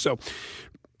 Let's see. So,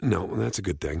 no, that's a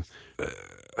good thing.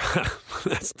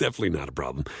 That's definitely not a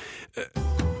problem.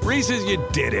 Reese's, you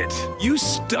did it. You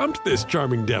stumped this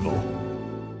charming devil.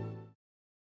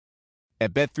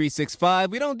 At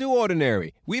Bet365, we don't do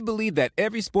ordinary. We believe that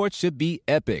every sport should be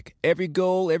epic. Every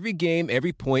goal, every game,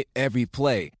 every point, every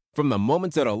play. From the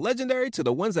moments that are legendary to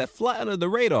the ones that fly under the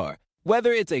radar.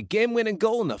 Whether it's a game-winning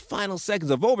goal in the final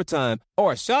seconds of overtime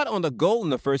or a shot on the goal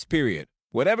in the first period.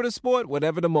 Whatever the sport,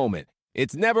 whatever the moment.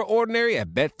 It's never ordinary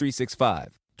at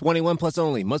Bet365. 21 plus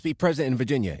only. Must be present in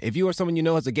Virginia. If you or someone you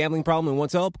know has a gambling problem and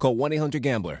wants help, call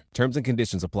 1-800-GAMBLER. Terms and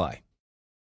conditions apply.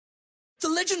 The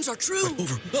legends are true.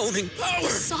 Overwhelming power! The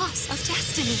sauce of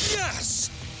destiny. Yes!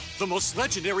 The most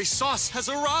legendary sauce has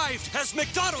arrived as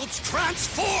McDonald's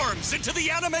transforms into the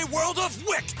anime world of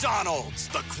WickDonald's.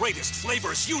 The greatest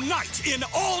flavors unite in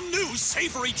all new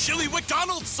savory chili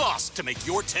McDonald's sauce to make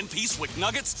your 10-piece Wick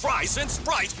Nuggets, fries, and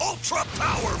Sprite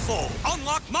ultra-powerful.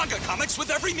 Unlock manga comics with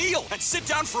every meal and sit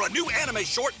down for a new anime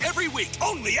short every week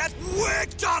only at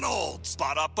WickDonald's.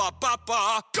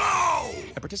 Ba-da-ba-ba-ba, go!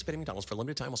 At participating McDonald's for a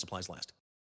limited time while supplies last.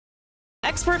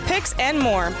 Expert picks and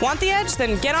more. Want the edge?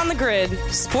 Then get on the grid.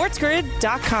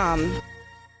 SportsGrid.com.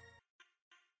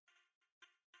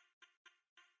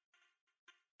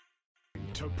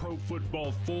 To Pro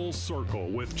Football Full Circle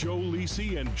with Joe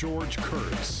Lisi and George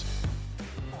Kurtz.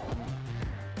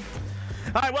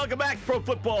 All right, welcome back to Pro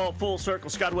Football Full Circle.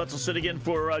 Scott Wetzel sitting in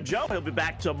for Joe. He'll be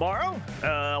back tomorrow,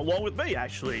 along with me,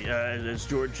 actually, as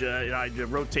George and I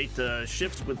rotate the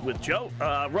shifts with Joe.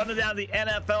 Running down the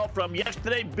NFL from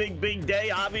yesterday. Big day,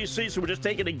 obviously, so we're just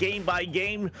taking it game by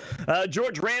game.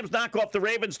 George, Rams knock off the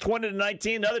Ravens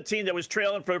 20-19. Another team that was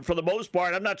trailing for the most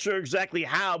part. I'm not sure exactly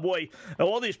how. Boy,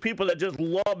 all these people that just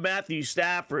love Matthew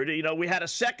Stafford. We had a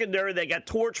secondary that got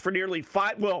torched for nearly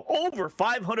over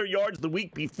 500 yards the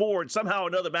week before, and somehow somehow or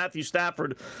another Matthew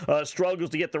Stafford struggles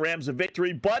to get the Rams a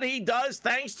victory, but he does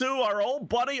thanks to our old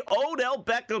buddy Odell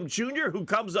Beckham Jr., who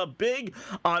comes up big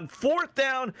on 4th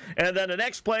down, and then the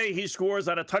next play he scores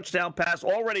on a touchdown pass.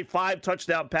 Already 5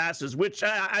 touchdown passes, which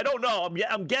I don't know.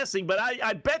 I'm guessing, but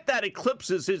I bet that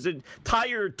eclipses his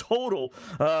entire total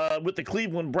with the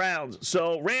Cleveland Browns.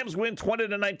 So Rams win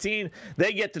 20-19.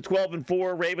 They get to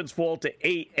 12-4. Ravens fall to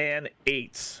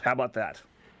 8-8. How about that?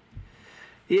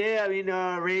 Yeah, I mean,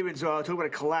 Ravens talking about a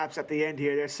collapse at the end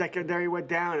here. Their secondary went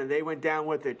down, and they went down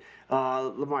with it.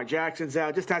 Lamar Jackson's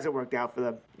out. Just hasn't worked out for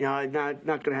them. You know,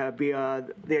 not going to be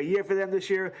their year for them this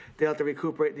year. They'll have to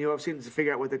recuperate in the offseason to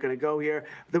figure out where they're going to go here.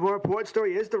 The more important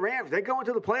story is the Rams. They're going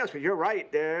to the playoffs, but you're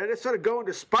right. They're sort of going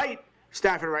despite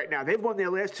Stafford right now. They've won their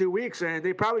last 2 weeks, and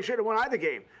they probably should have won either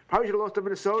game. Probably should have lost to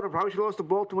Minnesota. Probably should have lost to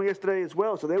Baltimore yesterday as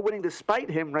well. So they're winning despite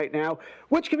him right now,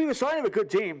 which can be a sign of a good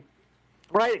team.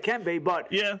 Right, it can be, but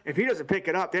if he doesn't pick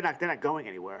it up, they're not going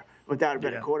anywhere without a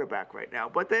better quarterback right now.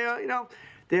 But they,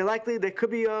 they're likely they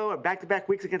could be back-to-back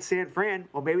weeks against San Fran,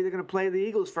 or maybe they're going to play the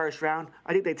Eagles first round.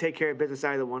 I think they take care of business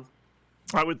either one.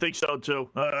 I would think so, too,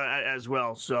 as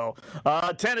well. So,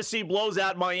 Tennessee blows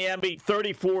out Miami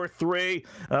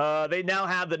 34-3. They now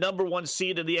have the number 1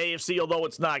 seed in the AFC, although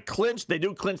it's not clinched. They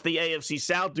do clinch the AFC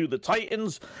South due to the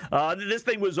Titans. This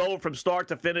thing was over from start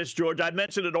to finish, George. I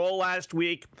mentioned it all last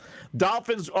week.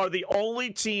 Dolphins are the only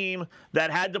team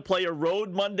that had to play a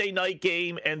road Monday night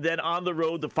game and then on the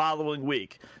road the following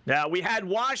week. Now, we had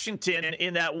Washington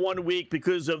in that 1 week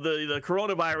because of the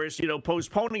coronavirus,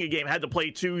 postponing a game, had to play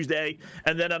Tuesday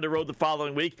and then on the road the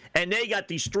following week, and they got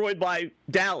destroyed by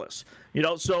Dallas.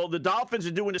 So the Dolphins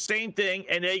are doing the same thing,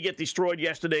 and they get destroyed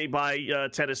yesterday by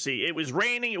Tennessee. It was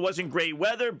raining. It wasn't great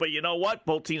weather, but you know what?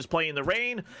 Both teams play in the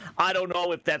rain. I don't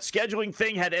know if that scheduling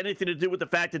thing had anything to do with the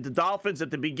fact that the Dolphins at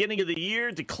the beginning of the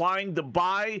year declined the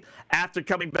bye after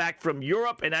coming back from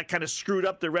Europe, and that kind of screwed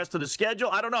up the rest of the schedule.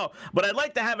 I don't know, but I'd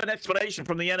like to have an explanation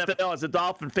from the NFL as a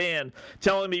Dolphin fan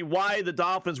telling me why the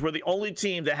Dolphins were the only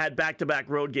team that had back-to-back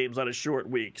road games on a short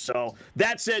week. So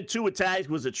that said, Tua Tagovailoa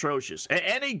was atrocious.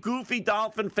 Any goofy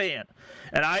Dolphin fan,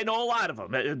 and I know a lot of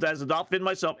them as a Dolphin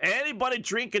myself, anybody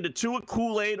drinking the Tua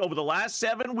Kool-Aid over the last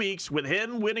 7 weeks with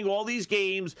him winning all these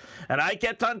games, and I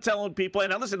kept on telling people,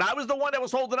 and listen, I was the one that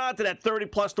was holding on to that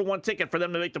 30+1 ticket for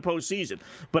them to make the postseason,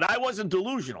 but I wasn't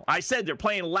delusional. I said they're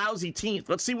playing lousy teams.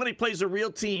 Let's see when he plays a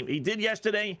real team. He did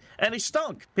yesterday, and he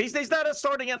stunk. He's not a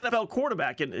starting NFL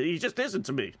quarterback, and he just isn't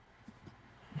to me.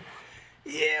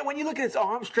 Yeah, when you look at his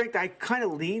arm strength, I kind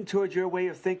of lean towards your way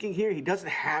of thinking here. He doesn't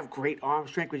have great arm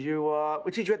strength,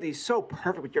 which he's so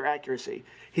perfect with your accuracy.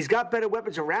 He's got better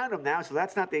weapons around him now, so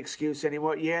that's not the excuse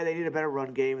anymore. Yeah, they need a better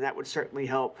run game, and that would certainly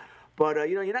help. But,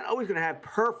 you're not always going to have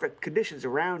perfect conditions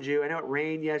around you. I know it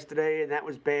rained yesterday, and that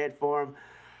was bad for him.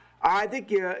 I think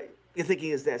your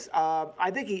thinking is this. I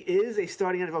think he is a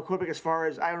starting NFL quarterback as far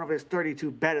as, I don't know if there's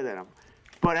 32 better than him,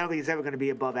 but I don't think he's ever going to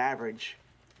be above average.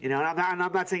 And I'm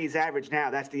not saying he's average now.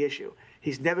 That's the issue.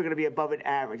 He's never going to be above an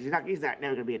average. He's not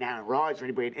never going to be an Aaron Rodgers or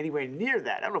anywhere near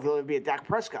that. I don't know if he'll ever be a Dak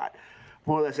Prescott,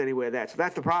 more or less anywhere that. So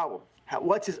that's the problem.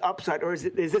 What's his upside, or is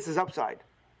this his upside?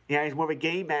 He's more of a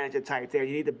game manager type there.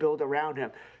 You need to build around him.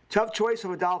 Tough choice for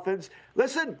the Dolphins.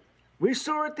 Listen, we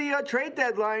saw at the trade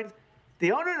deadline,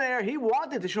 the owner there, he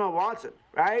wanted Deshaun Watson,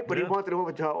 right? But he wanted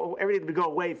everything to go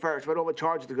away first, but all the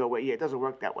charges to go away. Yeah, it doesn't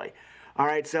work that way. All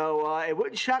right, so it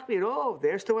wouldn't shock me at all if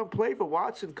they're still in play for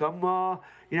Watson come,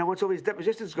 once all these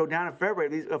depositions go down in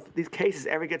February, if these cases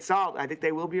ever get solved, I think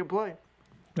they will be in play.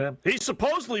 Yeah. He's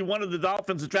supposedly one of the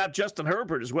Dolphins to draft Justin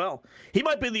Herbert as well. He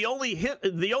might be the only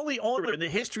owner in the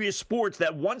history of sports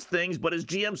that wants things, but his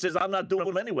GM says, I'm not doing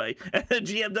them anyway, and the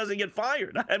GM doesn't get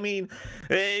fired. I mean,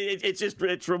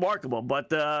 it's remarkable. But,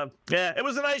 it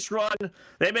was a nice run.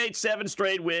 They made 7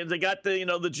 straight wins. They got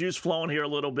the juice flowing here a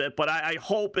little bit, but I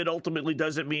hope it ultimately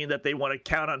doesn't mean that they want to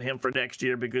count on him for next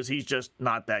year because he's just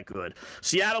not that good.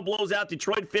 Seattle blows out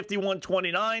Detroit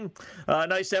 51-29.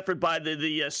 Nice effort by the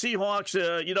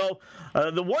Seahawks.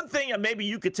 The one thing maybe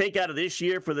you could take out of this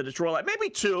year for the Detroit, maybe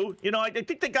 2, I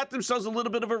think they got themselves a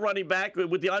little bit of a running back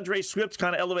with DeAndre Swift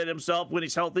kind of elevated himself when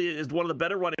he's healthy is one of the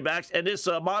better running backs. And this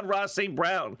Amon-Ra St.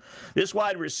 Brown, this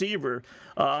wide receiver,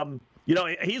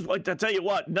 he's like, I tell you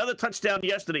what, another touchdown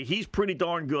yesterday. He's pretty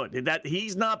darn good.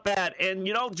 He's not bad. And,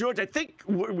 George, I think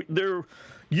they're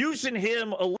using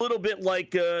him a little bit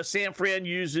like San Fran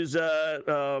uses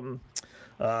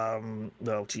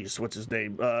what's his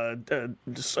name? I'll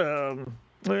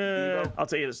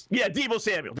tell you this. Yeah, Deebo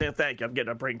Samuel. Thank you. I'm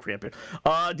getting a brain cramp here.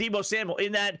 Deebo Samuel,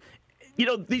 in that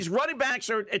these running backs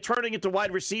are turning into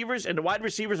wide receivers, and the wide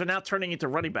receivers are now turning into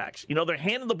running backs. They're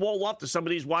handing the ball off to some of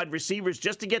these wide receivers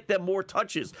just to get them more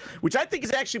touches, which I think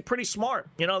is actually pretty smart.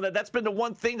 That's been the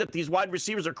one thing that these wide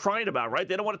receivers are crying about, right?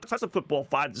 They don't want to touch the football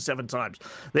 5 to 7 times.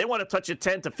 They want to touch it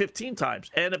 10 to 15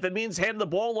 times. And if it means handing the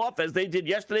ball off, as they did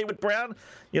yesterday with Brown,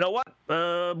 you know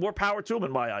what? More power to them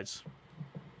in my eyes.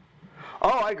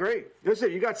 Oh, I agree.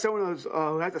 Listen, you got someone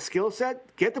who has a skill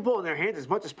set, get the ball in their hands as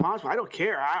much as possible. I don't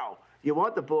care how. You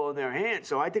want the ball in their hands.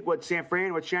 So I think what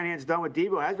Shanahan's done with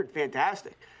Debo has been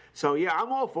fantastic. So, yeah,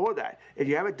 I'm all for that. If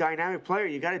you have a dynamic player,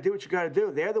 you got to do what you got to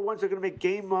do. They're the ones that are going to make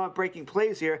game-breaking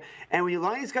plays here. And when you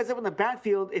line these guys up in the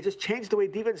backfield, it just changes the way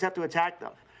defenses have to attack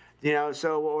them.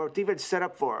 Or defense set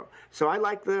up for them. So I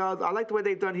like the way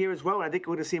they've done here as well, and I think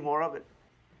we're going to see more of it.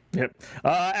 Yep.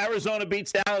 Arizona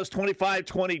beats Dallas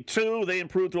 25-22. They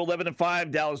improved to 11-5.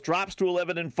 Dallas drops to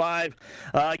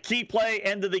 11-5. Key play,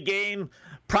 end of the game.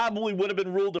 Probably would have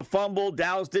been ruled a fumble.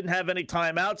 Dallas didn't have any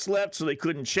timeouts left, so they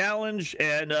couldn't challenge.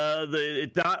 And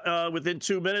within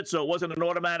 2 minutes, so it wasn't an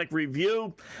automatic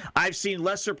review. I've seen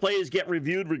lesser plays get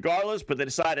reviewed regardless, but they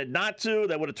decided not to.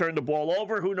 They would have turned the ball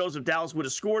over. Who knows if Dallas would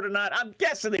have scored or not? I'm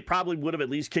guessing they probably would have at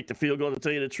least kicked a field goal, to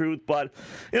tell you the truth. But,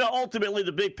 ultimately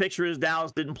the big picture is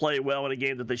Dallas didn't play well in a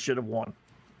game that they should have won.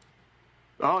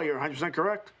 Oh, you're 100%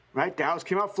 correct. Right? Dallas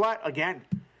came out flat again.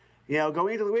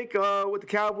 Going into the week with the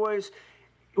Cowboys,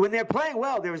 when they're playing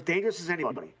well, they're as dangerous as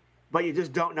anybody. But you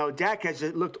just don't know. Dak has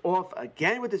looked off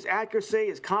again with his accuracy,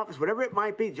 his confidence, whatever it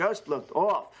might be, just looked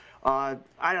off. I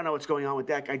don't know what's going on with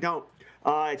Dak. I don't.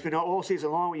 It's been all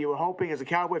season long. You were hoping as a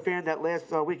Cowboy fan that last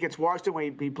week against Washington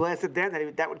when he blasted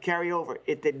them, that would carry over.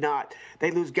 It did not. They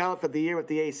lose Gallup for the year with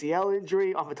the ACL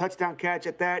injury off a touchdown catch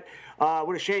at that.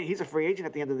 What a shame. He's a free agent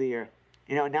at the end of the year.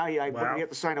 Now you have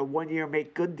to sign a 1-year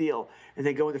make-good deal and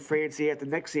then go into free agency after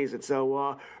next season.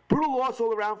 So, brutal loss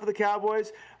all around for the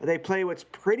Cowboys. They play what's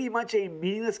pretty much a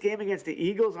meaningless game against the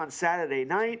Eagles on Saturday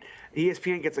night.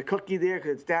 ESPN gets a cookie there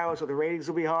because it's Dallas, so the ratings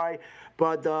will be high.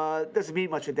 But doesn't mean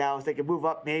much for Dallas. They can move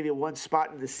up maybe one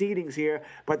spot in the seedings here,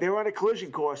 but they're on a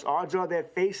collision course. Odds are they're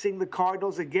facing the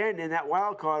Cardinals again in that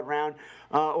wild card round.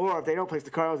 Or if they don't place the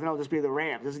Cardinals, then it'll just be the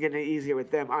Rams. It doesn't get any easier with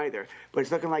them either. But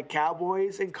it's looking like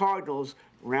Cowboys and Cardinals,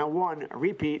 round 1, a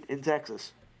repeat in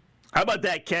Texas. How about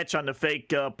that catch on the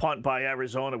fake punt by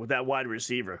Arizona with that wide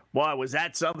receiver? Wow, was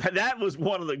that something? That was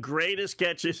one of the greatest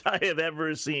catches I have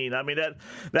ever seen. I mean,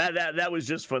 that was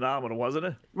just phenomenal, wasn't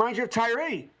it? Mind you,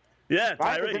 Tyree. Yeah,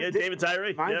 Tyree. Yeah, David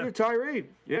Tyree. Mind you, Tyree.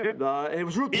 Yeah. It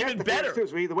was really even better. Too,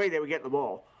 so either way, they were getting the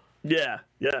ball. Yeah,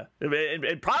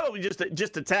 and probably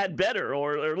just a tad better,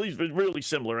 or at least really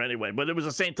similar anyway. But it was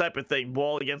the same type of thing.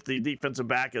 Ball against the defensive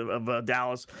back of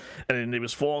Dallas, and it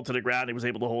was falling to the ground. He was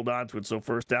able to hold on to it, so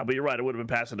first down. But you're right, it would have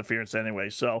been pass interference anyway.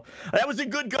 So that was a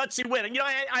good gutsy win. And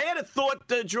I had a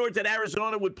thought, George, that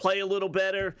Arizona would play a little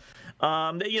better.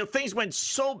 Things went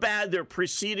so bad their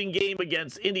preceding game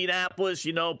against Indianapolis.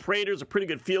 Prater's a pretty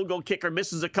good field goal kicker,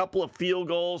 misses a couple of field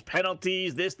goals,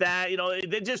 penalties, this, that.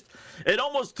 It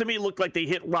almost to me looked like they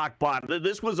hit rock bottom.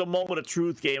 This was a moment of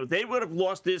truth game. If they would have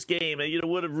lost this game, it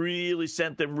would have really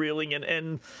sent them reeling.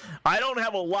 And I don't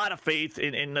have a lot of faith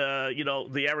in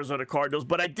the Arizona Cardinals,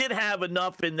 but I did have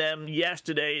enough in them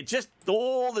yesterday. It just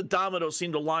all the dominoes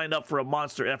seemed to line up for a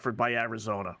monster effort by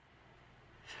Arizona.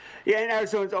 Yeah, and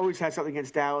Arizona's always had something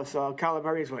against Dallas. Kyler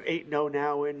Murray is 8-0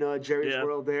 now in Jerry's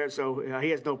world there, so he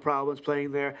has no problems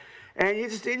playing there. And you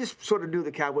just sort of knew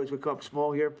the Cowboys would come up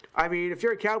small here. I mean, if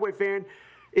you're a Cowboy fan,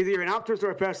 either you're an optimist or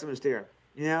a pessimist here.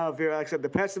 If you're, like I said, the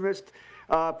pessimist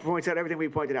points out everything we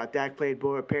pointed out. Dak played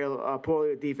poorly,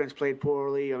 the defense played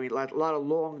poorly. I mean, a lot of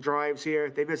long drives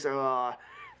here. They miss a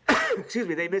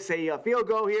they miss a field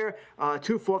goal here,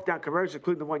 2 fourth-down conversions,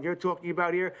 including the one you're talking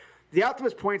about here. The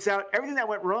optimist points out everything that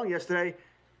went wrong yesterday,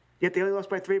 yet they only lost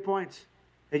by 3 points.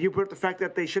 And you put up the fact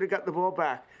that they should have gotten the ball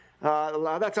back.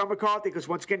 That's on McCarthy because,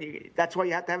 once again, that's why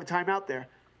you have to have a timeout there.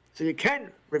 So you can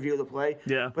review the play,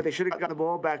 but they should have gotten the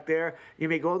ball back there. You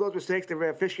make all those mistakes. The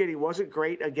officiating wasn't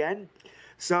great again.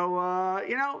 So,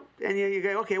 and you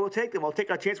go, okay, we'll take them. We'll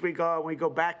take our chance when we go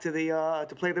back to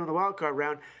to play them in the wild card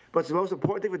round. But the most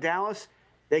important thing for Dallas,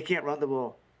 they can't run the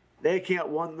ball. They can't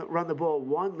run the ball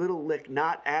one little lick,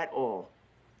 not at all.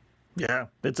 Yeah,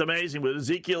 it's amazing with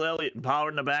Ezekiel Elliott and Pollard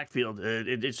in the backfield.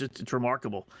 It's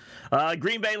remarkable.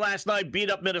 Green Bay last night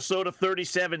beat up Minnesota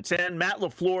 37-10. Matt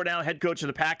LaFleur, now head coach of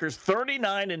the Packers,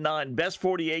 39-9, best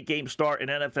 48-game start in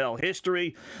NFL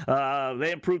history.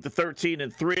 They improved to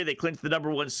 13-3. They clinched the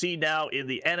number 1 seed now in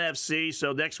the NFC.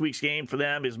 So next week's game for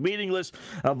them is meaningless.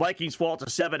 Vikings fall to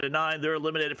 7-9. They're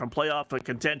eliminated from playoff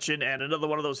contention. And another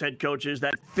one of those head coaches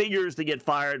that figures to get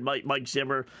fired, Mike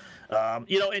Zimmer.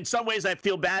 In some ways I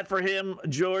feel bad for him,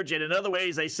 George, and in other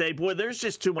ways I say, boy, there's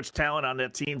just too much talent on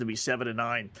that team to be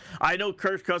 7-9. I know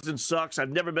Kirk Cousins sucks. I've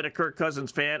never been a Kirk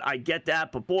Cousins fan. I get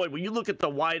that, but boy, when you look at the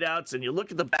wideouts and you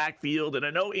look at the backfield, and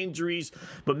I know injuries,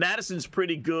 but Madison's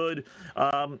pretty good.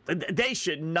 They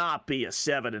should not be a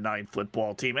 7-9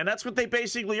 football team, and that's what they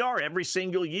basically are every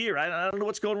single year. I don't know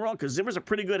what's going wrong, because Zimmer's a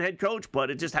pretty good head coach, but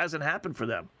it just hasn't happened for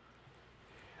them.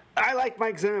 I like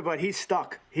Mike Zimmer, but he's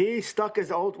stuck. He's stuck as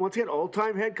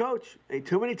old-time head coach. And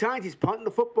too many times he's punting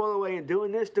the football away and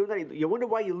doing this, doing that. You wonder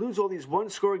why you lose all these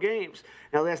one-score games.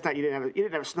 Now, last night you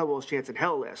didn't have a snowball's chance in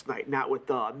hell last night. Not with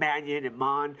Mannion and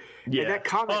Mon. Yeah. And that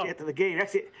comment after the game,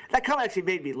 that comment actually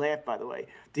made me laugh. By the way,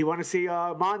 do you want to see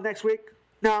Mon next week?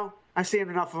 No, I've seen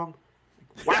enough of him.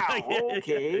 Wow.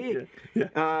 Okay.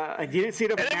 And you didn't see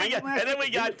it. And then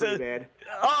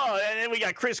we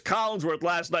got Chris Collinsworth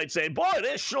last night saying, "Boy,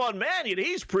 this Sean Mannion,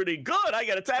 he's pretty good." I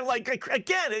got to tell you,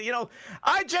 again,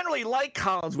 I generally like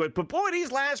Collinsworth, but boy,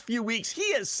 these last few weeks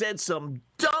he has said some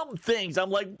dumb things. I'm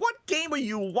like, what game are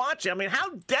you watching? I mean, how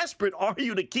desperate are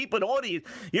you to keep an audience?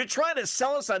 You're trying to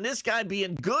sell us on this guy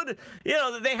being good.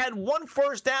 They had 1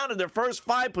 first down in their first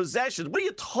 5 possessions. What are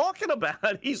you talking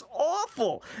about? He's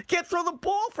awful. Can't throw the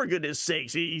ball, for goodness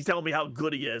sakes. He's telling me how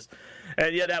good he is.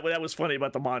 And that was funny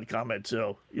about the Mon comment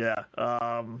too. Yeah. What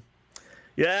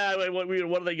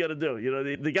are they going to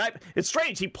do? The guy, it's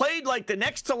strange. He played like the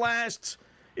next to last.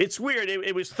 It's weird.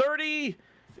 It was 30.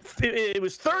 It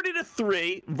was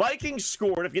 30-3. Vikings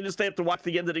scored. If you just have to watch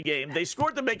the end of the game, they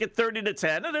scored to make it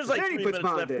 30-10. And there's like 3 minutes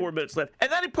left, 4 minutes left,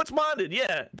 and then he puts Mond in.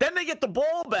 Yeah. Then they get the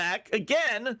ball back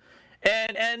again,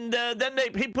 and then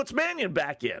he puts Mannion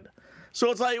back in. So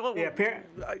it's like,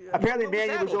 apparently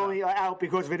Mannion was only out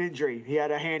because of an injury. He had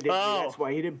a hand injury. That's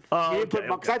why he didn't put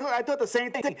him up. Because I thought the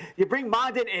same thing. You bring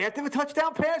Mond in after the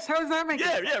touchdown pass? How does that make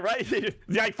sense? Yeah, right. He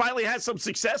finally had some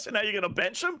success, and now you're going to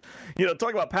bench him?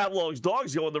 Talk about Pavlov's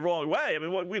dogs going the wrong way. I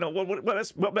mean, what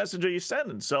message are you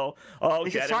sending? So, okay. He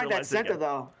should sign that center,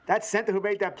 though. That center who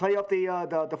made that play off the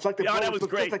deflected ball. That was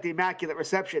great. Just like the immaculate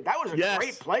reception. That was a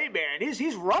great play, man.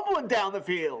 He's rumbling down the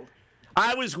field.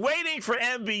 I was waiting for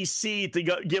NBC to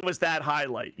give us that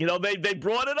highlight. They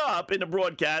brought it up in the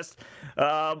broadcast,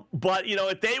 but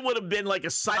if they would have been like a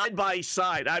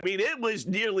side-by-side, I mean, it was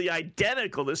nearly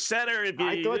identical. The center,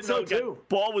 I thought so too.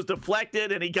 Ball was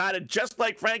deflected, and he got it just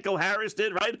like Franco Harris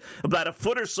did, right? About a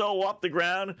foot or so off the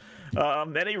ground.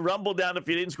 Then he rumbled down if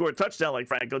he didn't score a touchdown like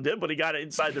Franco did, but he got it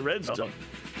inside the red zone.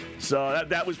 So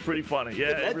that was pretty funny.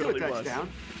 Yeah, it really was.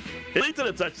 It led to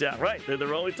the touchdown, right? They're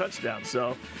their only touchdown,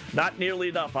 so not nearly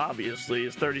enough, obviously.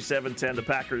 It's 37-10. The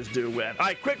Packers do win. All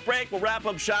right, quick break. We'll wrap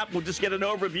up shop. We'll just get an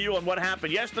overview on what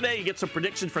happened yesterday. You get some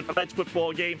predictions for tonight's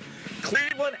football game.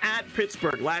 Cleveland at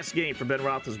Pittsburgh. Last game for Ben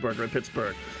Roethlisberger in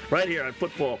Pittsburgh. Right here on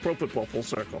Pro Football Full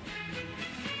Circle.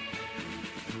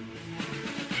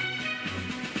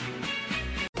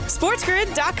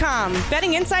 SportsGrid.com.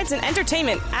 Betting insights and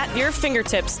entertainment at your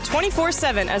fingertips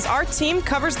 24/7 as our team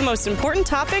covers the most important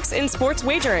topics in sports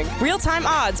wagering. Real-time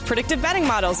odds, predictive betting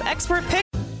models, expert picks.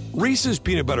 Reese's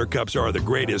Peanut Butter Cups are the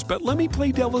greatest, but let me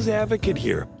play devil's advocate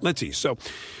here. Let's see. So,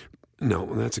 no,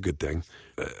 that's a good thing.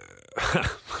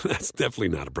 That's definitely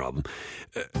not a problem.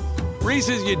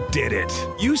 Reese's, you did it.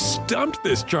 You stumped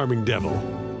this charming devil.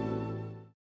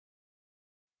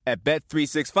 At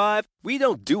Bet365, we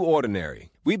don't do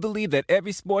ordinary. We believe that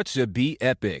every sport should be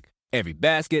epic. Every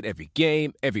basket, every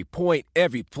game, every point,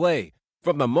 every play.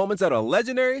 From the moments that are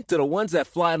legendary to the ones that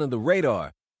fly under the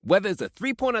radar. Whether it's a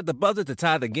 3-pointer at the buzzer to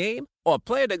tie the game or a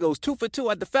player that goes 2 for 2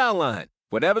 at the foul line.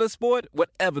 Whatever the sport,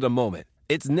 whatever the moment.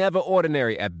 It's never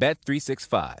ordinary at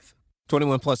Bet365.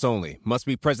 21 plus only. Must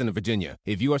be present in Virginia.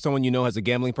 If you or someone you know has a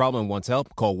gambling problem and wants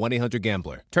help, call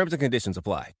 1-800-GAMBLER. Terms and conditions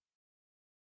apply.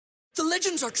 The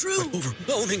legends are true.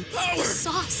 Overwhelming power! The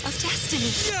sauce of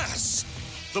destiny. Yes!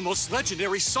 The most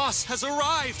legendary sauce has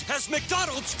arrived as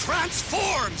McDonald's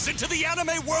transforms into the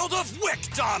anime world of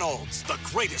WickDonald's. The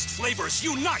greatest flavors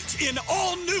unite in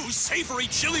all new savory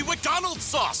chili McDonald's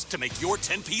sauce to make your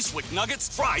 10-piece Wick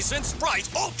Nuggets, fries, and Sprite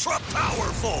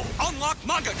ultra-powerful. Unlock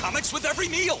manga comics with every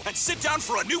meal and sit down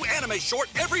for a new anime short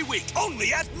every week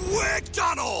only at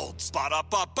WickDonald's.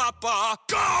 Ba-da-ba-ba-ba,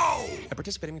 go! At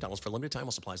participating McDonald's for a limited time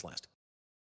while supplies last.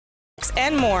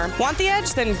 And more. Want the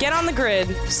edge? Then get on the grid.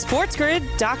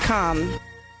 SportsGrid.com.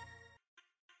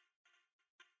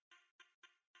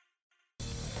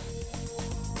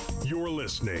 You're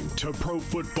listening to Pro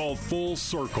Football Full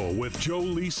Circle with Joe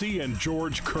Lisi and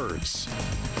George Kurtz.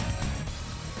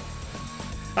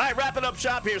 All right, wrapping up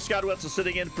shop here. Scott Wetzel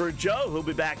sitting in for Joe, who'll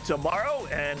be back tomorrow.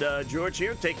 And George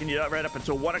here, taking you right up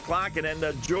until 1 o'clock. And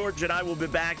then George and I will be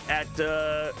back at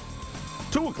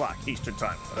 2 o'clock Eastern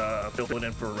time. Filling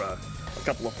in for a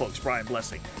couple of folks, Brian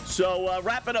Blessing. So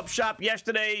wrapping up shop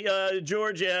yesterday,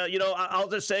 George, I'll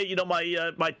just say,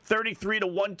 my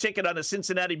 33-1 ticket on the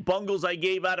Cincinnati Bungles I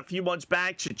gave out a few months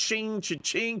back, cha-ching,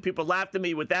 cha-ching. People laughed at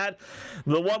me with that.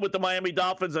 The one with the Miami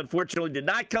Dolphins, unfortunately, did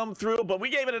not come through, but we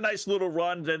gave it a nice little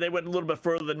run. They went a little bit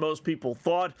further than most people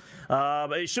thought.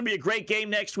 It should be a great game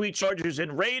next week, Chargers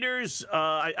and Raiders.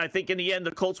 I think in the end,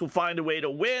 the Colts will find a way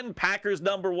to win. Packers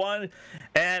number 1.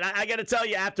 And I got to tell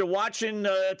you, after watching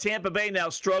Tampa Bay now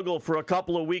struggle for a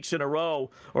couple of weeks in a row,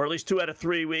 or at least 2 out of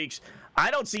 3 weeks, I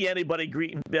don't see anybody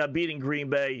beating Green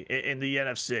Bay in the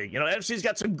NFC. NFC's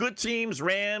got some good teams,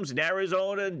 Rams and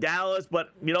Arizona and Dallas, but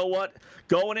you know what?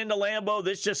 Going into Lambeau,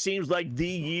 this just seems like the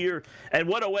year. And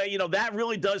what a way, that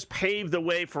really does pave the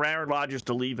way for Aaron Rodgers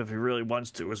to leave if he really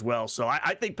wants to as well. So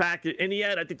I think in the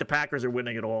end, I think the Packers are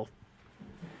winning it all.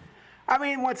 I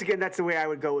mean, once again, that's the way I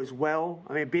would go as well.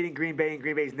 I mean, beating Green Bay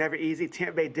is never easy.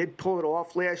 Tampa Bay did pull it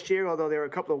off last year, although there were a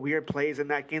couple of weird plays in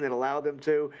that game that allowed them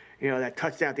to. That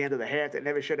touchdown at the end of the half that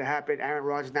never should have happened. Aaron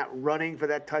Rodgers not running for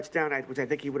that touchdown, which I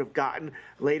think he would have gotten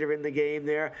later in the game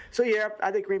there. So, yeah, I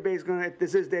think Green Bay is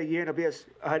this is their year, and it'll be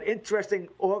an interesting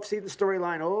off-season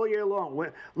storyline all year long.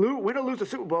 Win or lose the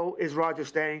Super Bowl, is Rodgers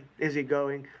staying? Is he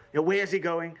going? Where's he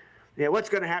going? What's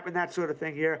going to happen, that sort of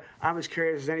thing here. I'm as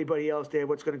curious as anybody else there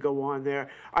what's going to go on there.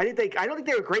 I don't think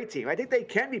they're a great team. I think they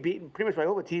can be beaten pretty much by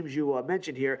all the teams you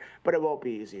mentioned here, but it won't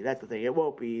be easy. That's the thing. It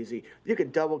won't be easy. You can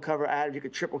double cover Adams. You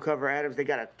can triple cover Adams. They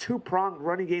got a 2-pronged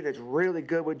running game that's really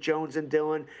good with Jones and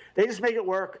Dillon. They just make it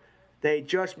work. They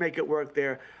just make it work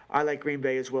there. I like Green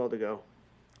Bay as well to go.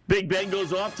 Big Ben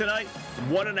goes off tonight.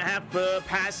 1.5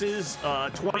 passes,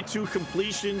 22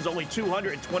 completions, only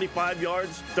 225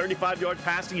 yards, 35 yards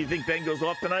passing. You think Ben goes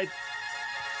off tonight?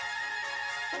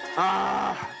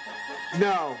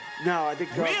 No. I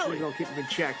think they're really going to keep him in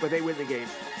check, but they win the game.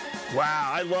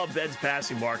 Wow, I love Ben's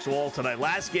passing marks all tonight.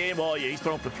 Last game, he's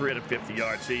thrown for 350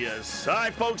 yards. He is. All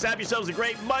right, folks, have yourselves a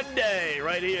great Monday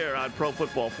right here on Pro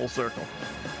Football Full Circle.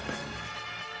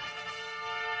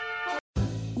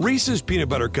 Reese's Peanut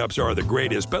Butter Cups are the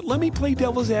greatest, but let me play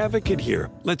devil's advocate here.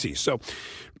 Let's see. So,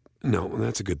 no,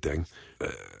 that's a good thing.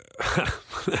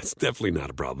 That's definitely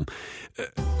not a problem.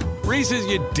 Reese's,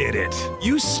 you did it.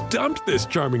 You stumped this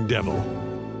charming devil.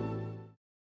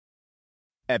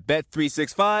 At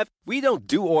Bet365, we don't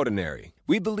do ordinary.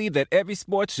 We believe that every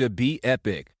sport should be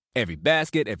epic. Every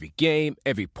basket, every game,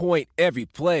 every point, every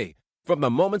play. From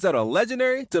the moments that are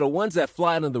legendary to the ones that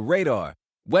fly under the radar.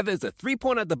 Whether it's a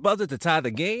 3-pointer at the buzzer to tie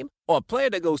the game or a player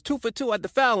that goes 2 for 2 at the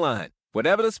foul line.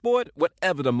 Whatever the sport,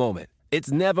 whatever the moment. It's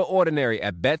never ordinary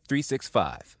at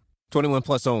Bet365. 21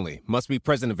 plus only. Must be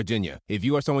present in Virginia. If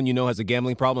you or someone you know has a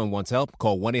gambling problem and wants help,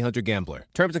 call 1-800-GAMBLER.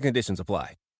 Terms and conditions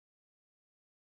apply.